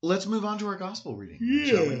 Let's move on to our gospel reading.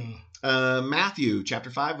 Shall we? Matthew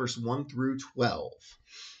chapter 5, verse 1 through 12.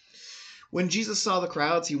 When Jesus saw the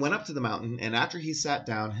crowds, he went up to the mountain, and after he sat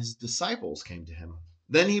down, his disciples came to him.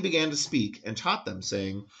 Then he began to speak and taught them,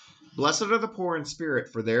 saying, Blessed are the poor in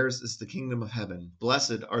spirit, for theirs is the kingdom of heaven.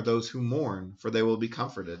 Blessed are those who mourn, for they will be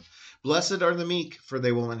comforted. Blessed are the meek, for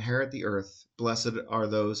they will inherit the earth. Blessed are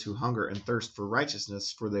those who hunger and thirst for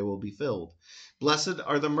righteousness, for they will be filled. Blessed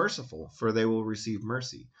are the merciful, for they will receive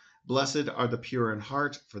mercy. Blessed are the pure in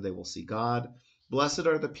heart, for they will see God. Blessed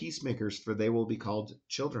are the peacemakers, for they will be called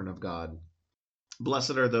children of God.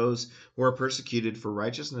 Blessed are those who are persecuted for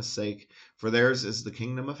righteousness' sake, for theirs is the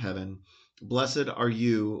kingdom of heaven. Blessed are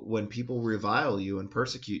you when people revile you and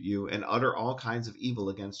persecute you and utter all kinds of evil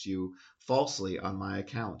against you falsely on my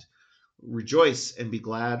account. Rejoice and be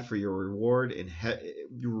glad, for your reward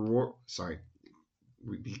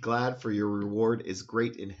be glad, for your reward is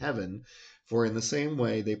great in heaven, for in the same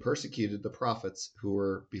way they persecuted the prophets who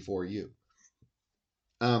were before you.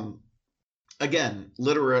 Again,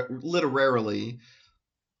 literarily,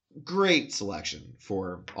 great selection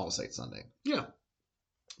for All Saints Sunday. Yeah.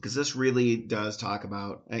 Because this really does talk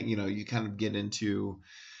about, you kind of get into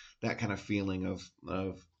that kind of feeling of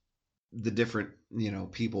the different,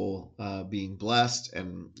 people being blessed,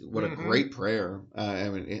 and what a great prayer,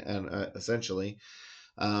 essentially,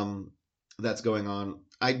 that's going on.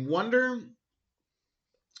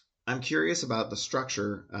 I'm curious about the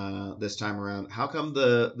structure this time around. How come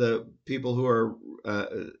the people who are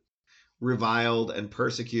reviled and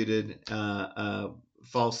persecuted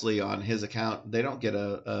falsely on his account, they don't get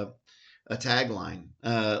a tagline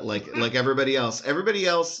like everybody else? Everybody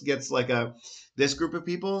else gets like this group of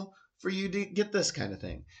people, for you to get this kind of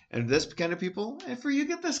thing, and this kind of people, and for you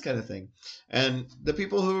get this kind of thing. And the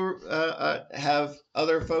people who have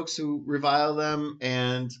other folks who revile them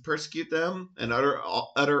and persecute them and utter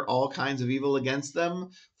all kinds of evil against them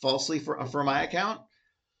falsely for my account,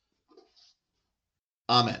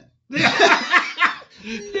 amen.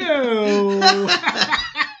 No.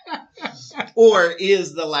 Or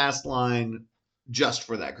is the last line just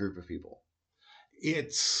for that group of people?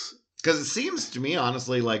 It's because it seems to me,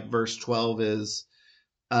 honestly, like verse 12 is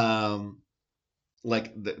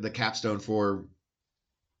like the capstone for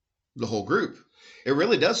the whole group. It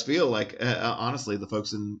really does feel like, honestly, the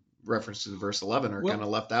folks in reference to verse 11 are kind of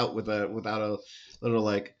left out without a little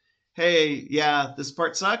like, hey, yeah, this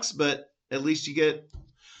part sucks, but at least you get.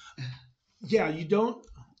 Yeah, you don't.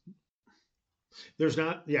 There's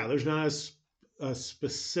not a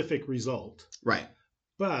specific result. Right.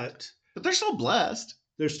 But they're still blessed.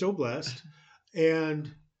 They're still blessed.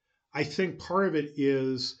 And I think part of it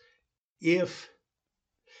is if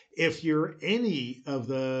you're any of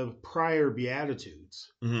the prior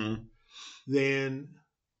Beatitudes, then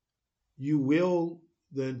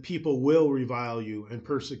people will revile you and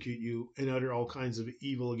persecute you and utter all kinds of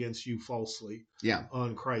evil against you falsely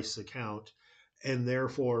on Christ's account. And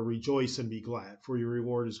therefore rejoice and be glad, for your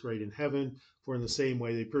reward is great in heaven, for in the same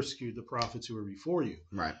way they persecuted the prophets who were before you.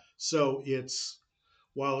 Right. So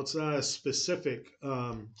while it's not a specific,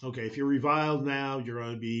 if you're reviled now, you're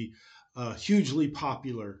going to be hugely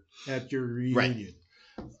popular at your reunion.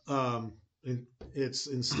 Right. And it's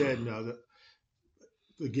instead, no,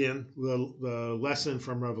 the lesson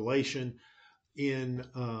from Revelation in,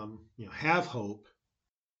 have hope,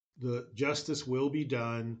 the justice will be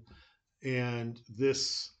done, and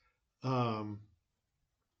this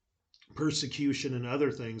persecution and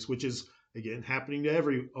other things, which is, again, happening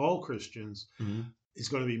to all Christians, is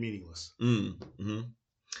going to be meaningless.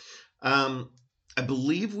 I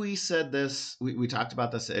believe we said this, we talked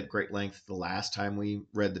about this at great length the last time we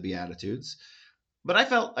read the Beatitudes, but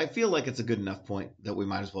I feel like it's a good enough point that we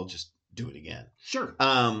might as well just do it again. Sure.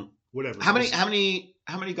 Whatever. How many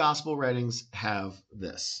gospel writings have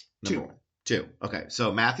this? Two. Okay.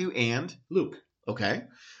 So Matthew and Luke. Okay.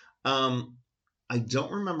 I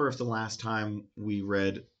don't remember if the last time we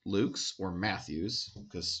read Luke's or Matthew's,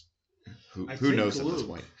 because who knows at this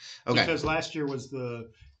point. Okay. Because last year was the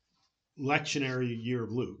lectionary year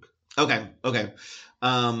of Luke. Okay.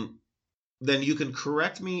 Then you can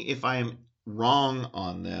correct me if I am wrong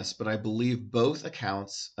on this, but I believe both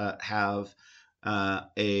accounts have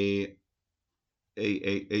a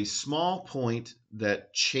small point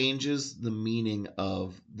that changes the meaning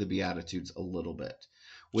of the Beatitudes a little bit,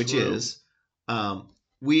 which is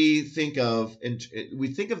we think of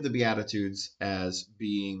the Beatitudes as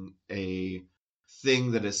being a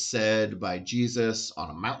thing that is said by Jesus on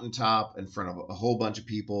a mountaintop in front of a whole bunch of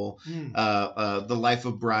people. The Life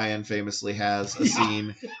of Brian famously has a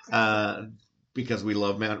scene because we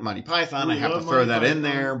love Monty Python. I have to throw that in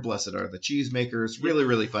there. Blessed are the cheesemakers. Really,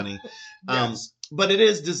 really funny. Yes. But it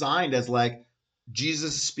is designed as like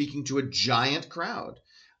Jesus speaking to a giant crowd.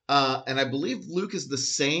 And I believe Luke is the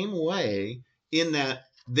same way in that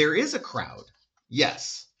there is a crowd.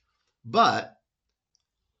 Yes. But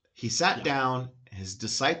He sat Yeah. down, his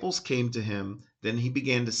disciples came to him, then he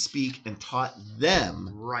began to speak and taught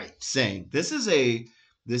them, Right. saying, this is a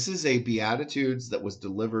beatitudes that was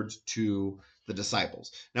delivered to the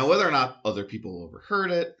disciples. Now, whether or not other people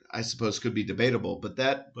overheard it, I suppose could be debatable, but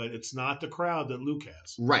But it's not the crowd that Luke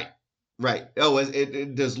has. right. Oh,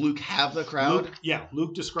 does Luke have the crowd?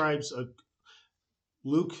 Luke describes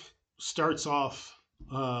Luke starts off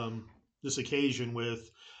this occasion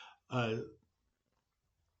with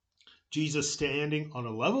Jesus standing on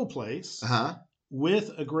a level place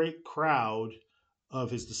with a great crowd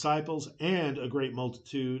of his disciples and a great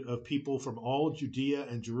multitude of people from all Judea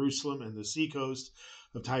and Jerusalem and the seacoast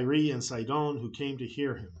of Tyre and Sidon who came to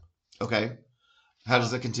hear him. Okay. How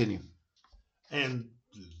does it continue? And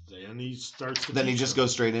then he starts to Then he just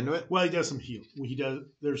goes straight into it? Well, he does some heal.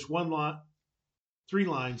 There's 3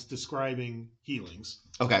 lines describing healings.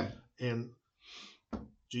 Okay. And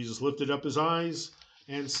Jesus lifted up his eyes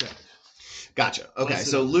and said. Gotcha. Okay.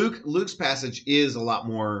 So Luke's passage is a lot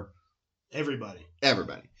more everybody.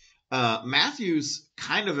 Matthew's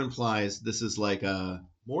kind of implies this is like a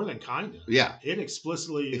more than kind of. Yeah. It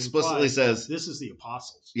explicitly says this is the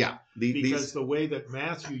apostles. Yeah. Because the way that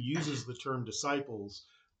Matthew uses the term disciples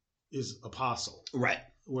is apostle. Right.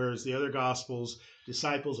 Whereas the other gospels,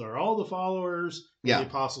 disciples are all the followers, and the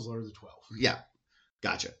apostles are the 12. Yeah.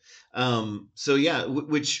 Gotcha. So yeah,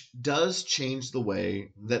 which does change the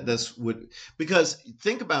way that this would, because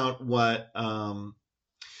think about what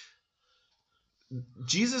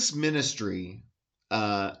Jesus' ministry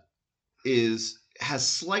has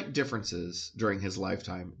slight differences during his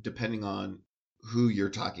lifetime, depending on who you're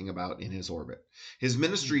talking about in his orbit. His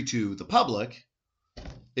ministry to the public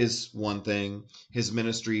is one thing. His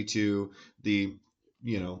ministry to the,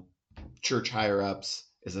 church higher ups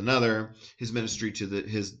is another. His ministry to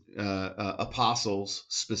his apostles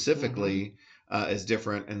specifically is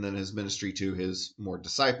different, and then his ministry to his more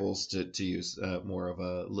disciples, to use more of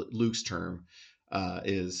a Luke's term,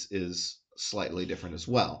 is slightly different as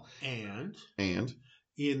well. And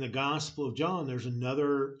in the Gospel of John, there's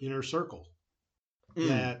another inner circle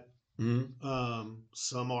that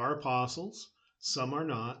some are apostles, some are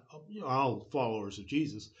not, all followers of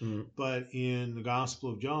Jesus. But in the Gospel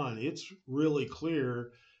of John, it's really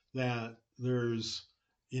clear that there's,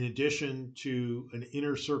 in addition to an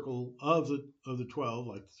inner circle of the 12,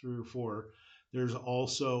 like 3 or 4, there's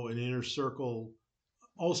also an inner circle.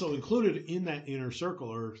 Also included in that inner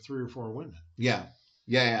circle are 3 or 4 women. Yeah.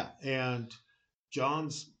 And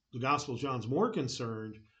the Gospel of John's more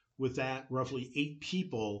concerned with that roughly 8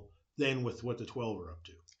 people than with what the 12 are up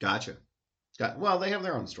to. Gotcha. Well, they have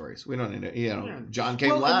their own stories. We don't need to, John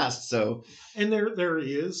came last, so. And there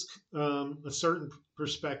is a certain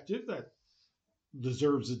perspective that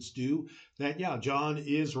deserves its due. That John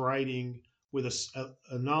is writing with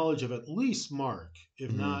a knowledge of at least Mark,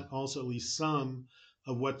 if not also at least some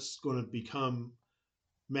of what's going to become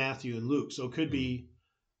Matthew and Luke. So it could be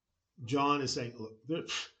John is saying, look,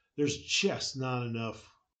 there's just not enough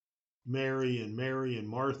Mary and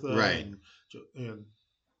Martha, right, and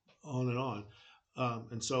on and on,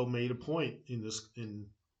 and so made a point in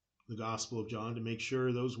the Gospel of John to make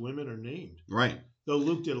sure those women are named. Right. Though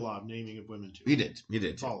Luke did a lot of naming of women too. He did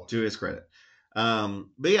to his credit.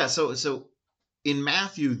 But yeah, so in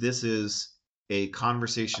Matthew, this is a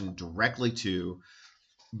conversation directly to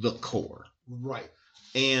the core. Right.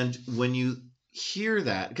 And when you hear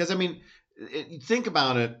that, because think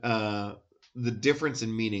about it, the difference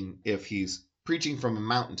in meaning if he's preaching from a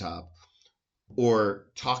mountaintop or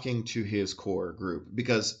talking to his core group,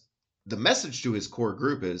 because the message to his core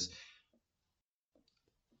group is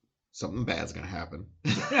something bad's going to happen.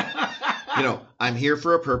 I'm here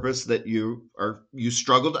for a purpose that you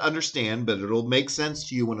struggle to understand, but it'll make sense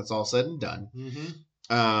to you when it's all said and done.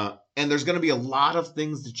 And there's going to be a lot of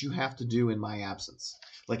things that you have to do in my absence.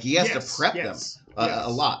 Like he has to prep them a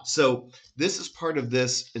lot. So this is part of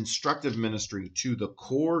this instructive ministry to the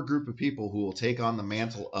core group of people who will take on the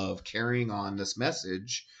mantle of carrying on this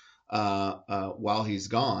message while he's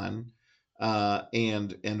gone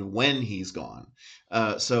and when he's gone.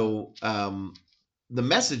 So the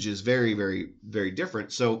message is very, very, very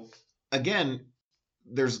different. So again,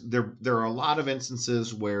 there are a lot of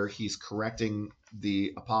instances where he's correcting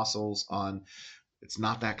the apostles on, it's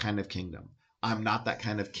not that kind of kingdom. I'm not that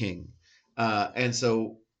kind of king. And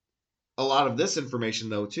so a lot of this information,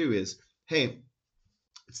 though, too, is, hey,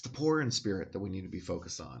 it's the poor in spirit that we need to be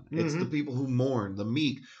focused on. It's the people who mourn, the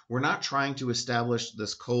meek. We're not trying to establish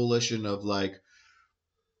this coalition of the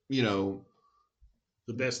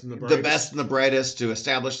best and the brightest to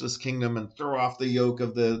establish this kingdom and throw off the yoke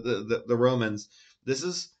of the Romans. This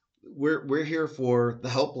is we're here for the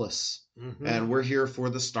helpless, Mhm. and we're here for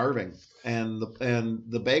the starving, and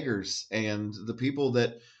the beggars, and the people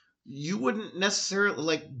that you wouldn't necessarily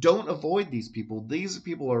like. Don't avoid these people. These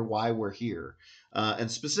people are why we're here.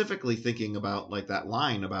 And specifically thinking about like that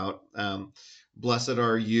line about blessed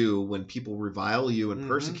are you when people revile you and Mhm.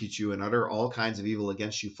 persecute you and utter all kinds of evil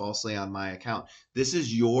against you falsely on my account. This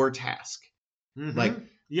is your task. Like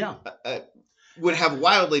Yeah. would have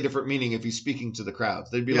wildly different meaning if he's speaking to the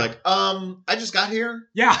crowds. They'd be Yeah. like, I just got here.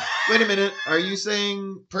 Yeah. Wait a minute. Are you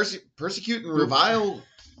saying persecute and revile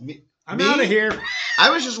me? I'm out of here. I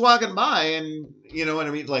was just walking by, and you know what I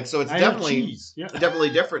mean? Like, so it's I have definitely cheese. Yeah. definitely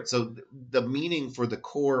different. So the meaning for the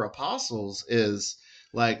core apostles is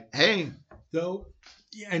like, hey, Though,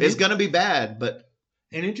 yeah, and it's going to be bad, but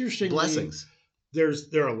interestingly, blessings. there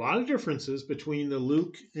are a lot of differences between the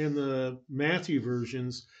Luke and the Matthew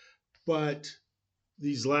versions, but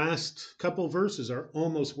these last couple verses are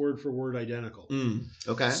almost word for word identical.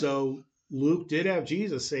 Okay. So Luke did have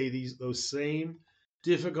Jesus say those same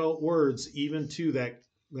difficult words, even to that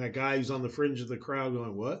guy who's on the fringe of the crowd,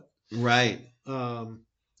 going, "What?" Right.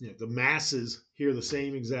 The masses hear the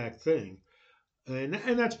same exact thing, and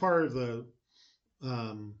that's part of the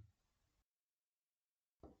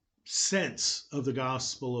sense of the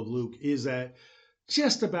Gospel of Luke, is that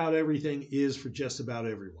just about everything is for just about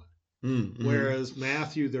everyone. Mm-hmm. Whereas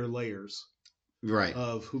Matthew, they're layers right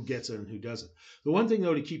of who gets it and who doesn't. The one thing,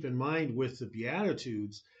 though, to keep in mind with the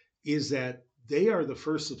Beatitudes is that they are the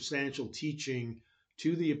first substantial teaching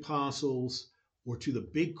to the apostles or to the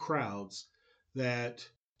big crowds that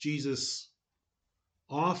Jesus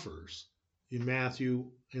offers in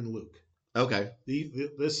Matthew and Luke. Okay.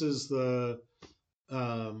 This is the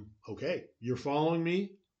okay, you're following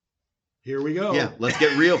me. Here we go. Yeah, let's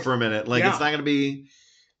get real for a minute. Like, Yeah. It's not going to be,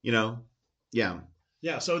 yeah.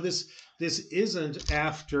 Yeah, so this isn't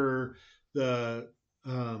after the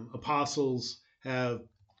apostles have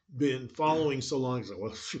been following so long. So,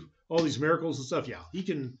 well, all these miracles and stuff. Yeah,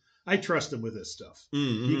 I trust him with this stuff.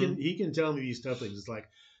 Mm-hmm. He can tell me these tough things. It's like,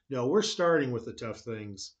 no, we're starting with the tough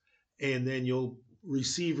things, and then you'll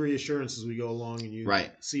receive reassurance as we go along, and you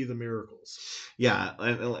see the miracles. Yeah,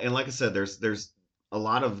 and like I said, there's a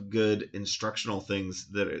lot of good instructional things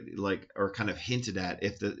that are kind of hinted at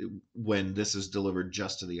when this is delivered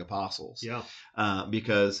just to the apostles. Yeah.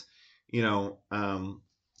 Because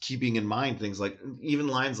keeping in mind things like even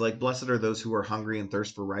lines like "Blessed are those who are hungry and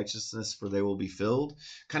thirst for righteousness, for they will be filled."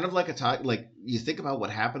 Kind of like like you think about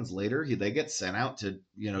what happens later. They get sent out to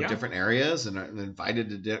different areas and are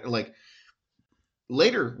invited to like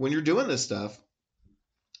later when you're doing this stuff.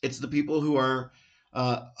 It's the people who are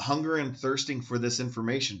hunger and thirsting for this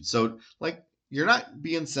information. So like you're not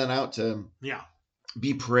being sent out to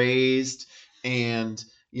be praised and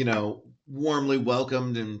warmly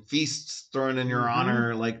welcomed and feasts thrown in your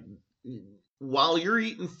honor. Like while you're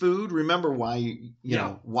eating food, remember why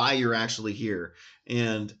why you're actually here.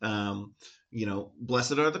 And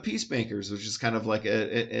blessed are the peacemakers, which is kind of like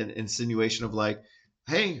an insinuation of like,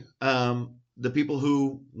 hey, the people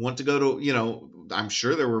who want to go to, I'm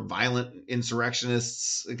sure there were violent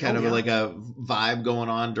insurrectionists, kind of like a vibe going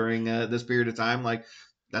on during this period of time. Like,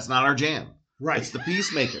 that's not our jam. Right. It's the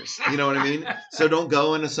peacemakers. You know what I mean? So don't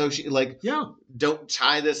go and associate, don't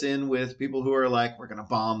tie this in with people who are like, we're going to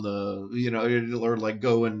bomb or like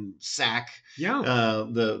go and sack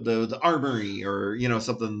the armory or,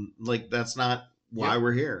 something like that's not why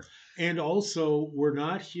we're here. And also, we're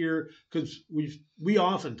not here because we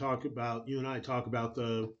often talk about, you and I talk about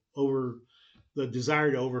the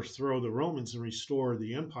desire to overthrow the Romans and restore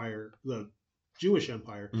the empire, the Jewish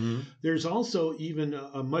empire. Mm-hmm. There's also even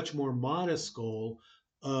a much more modest goal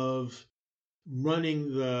of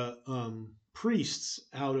running the priests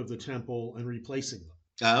out of the temple and replacing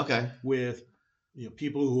them. With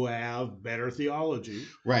people who have better theology,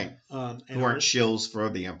 right? And who aren't shills for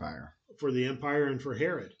the empire, and for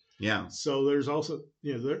Herod. Yeah. So there's also,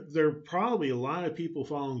 there are probably a lot of people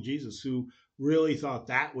following Jesus who really thought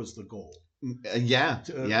that was the goal.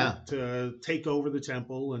 To take over the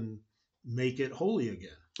temple and make it holy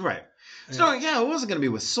again. Right. So it wasn't going to be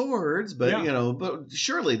with swords, but but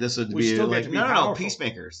surely this would be like no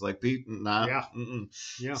peacemakers, like not.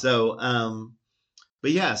 Yeah. So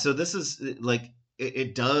so this is like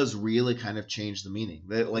it does really kind of change the meaning.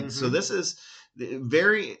 So this is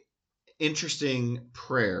very interesting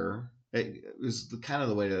prayer. It was kind of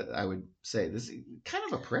the way that I would say this is kind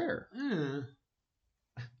of a prayer.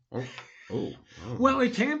 Well,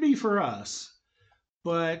 it can be for us,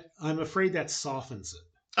 but I'm afraid that softens it.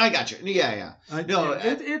 I got you. Yeah.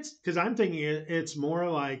 It's because I'm thinking it's more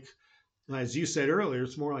like, as you said earlier,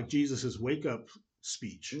 it's more like Jesus's wake up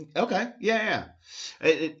speech. Okay. Yeah.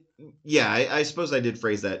 I suppose I did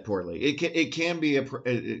phrase that poorly. It can be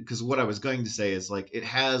because what I was going to say is like it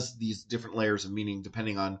has these different layers of meaning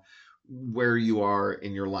depending on where you are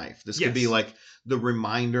in your life. This could be Yes. like the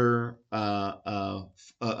reminder about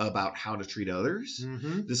how to treat others.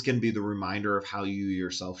 Mm-hmm. This can be the reminder of how you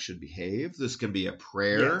yourself should behave. This can be a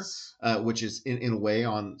prayer, Yes. which is in a way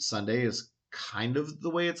on Sunday is kind of the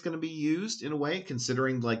way it's going to be used in a way,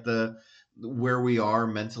 considering like the where we are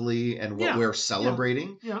mentally and what Yeah. we're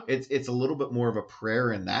celebrating. Yeah. It's a little bit more of a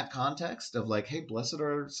prayer in that context of like, hey, blessed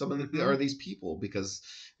are some of the, are these people because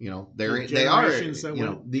they are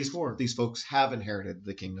these folks have inherited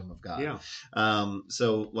the kingdom of God. Yeah.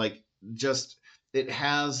 So like just it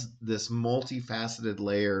has this multifaceted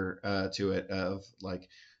layer to it of like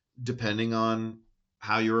depending on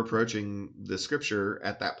how you're approaching the scripture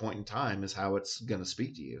at that point in time is how it's going to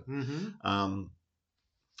speak to you. Mm-hmm.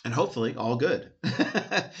 And hopefully all good.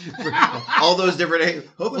 All those different,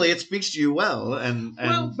 hopefully it speaks to you well.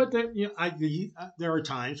 Well, but then, there are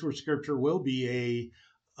times where scripture will be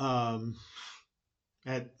at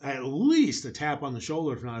least a tap on the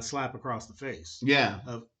shoulder, if not a slap across the face. Yeah.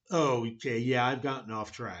 Okay, yeah, I've gotten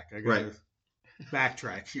off track. I got to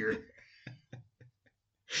backtrack here.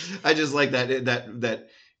 I just like that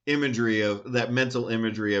imagery of that mental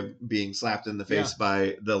imagery of being slapped in the face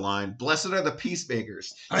by the line, "Blessed are the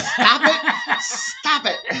peacemakers." Stop it! Stop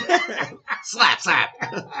it! Slap!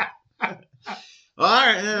 All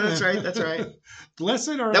right, that's right.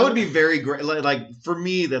 Blessed are that would be very great. Like for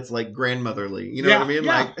me, that's like grandmotherly. You know what I mean?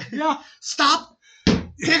 Yeah. Stop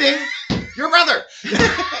hitting your brother.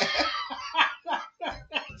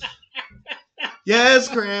 Yes,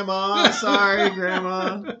 Grandma. Sorry,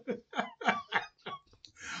 Grandma.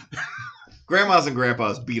 Grandmas and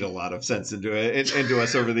grandpas beat a lot of sense into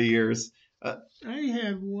us over the years. I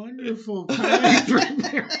had wonderful kind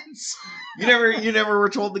grandparents. You never were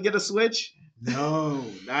told to get a switch? No,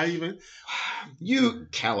 not even. You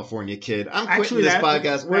California kid. I'm quitting this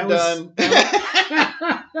podcast. We're done.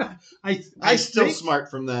 I still smart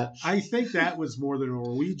from that. I think that was more the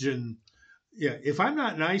Norwegian. Yeah, if I'm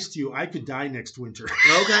not nice to you, I could die next winter.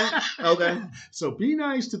 Okay. So be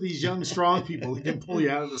nice to these young, strong people who can pull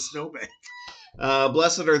you out of the snowbank.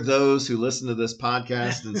 Blessed are those who listen to this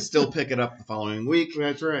podcast and still pick it up the following week.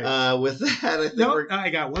 That's right. With that, I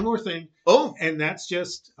got one more thing. Oh, and that's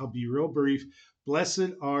just, I'll be real brief.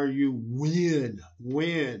 Blessed are you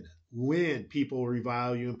when people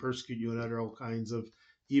revile you and persecute you and utter all kinds of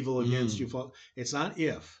evil against you. It's not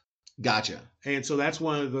if. Gotcha. And so that's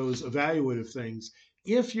one of those evaluative things.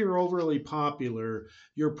 If you're overly popular,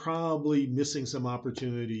 you're probably missing some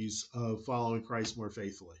opportunities of following Christ more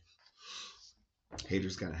faithfully.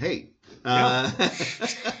 Haters gonna hate.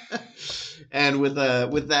 And with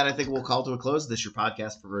that, I think we'll call to a close. This is your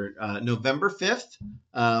podcast for November 5th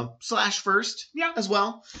 /1st as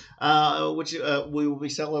well, which we will be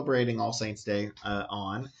celebrating All Saints Day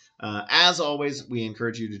on. As always, we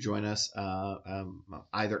encourage you to join us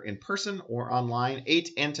either in person or online, 8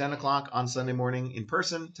 and 10 o'clock on Sunday morning in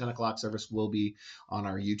person. 10 o'clock service will be on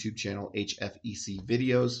our YouTube channel, HFEC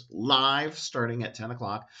Videos, live starting at 10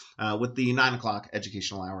 o'clock with the 9 o'clock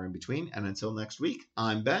educational hour in between. And until next week,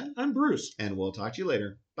 I'm Ben. I'm Bruce. And we'll talk to you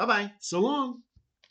later. Bye-bye. So long.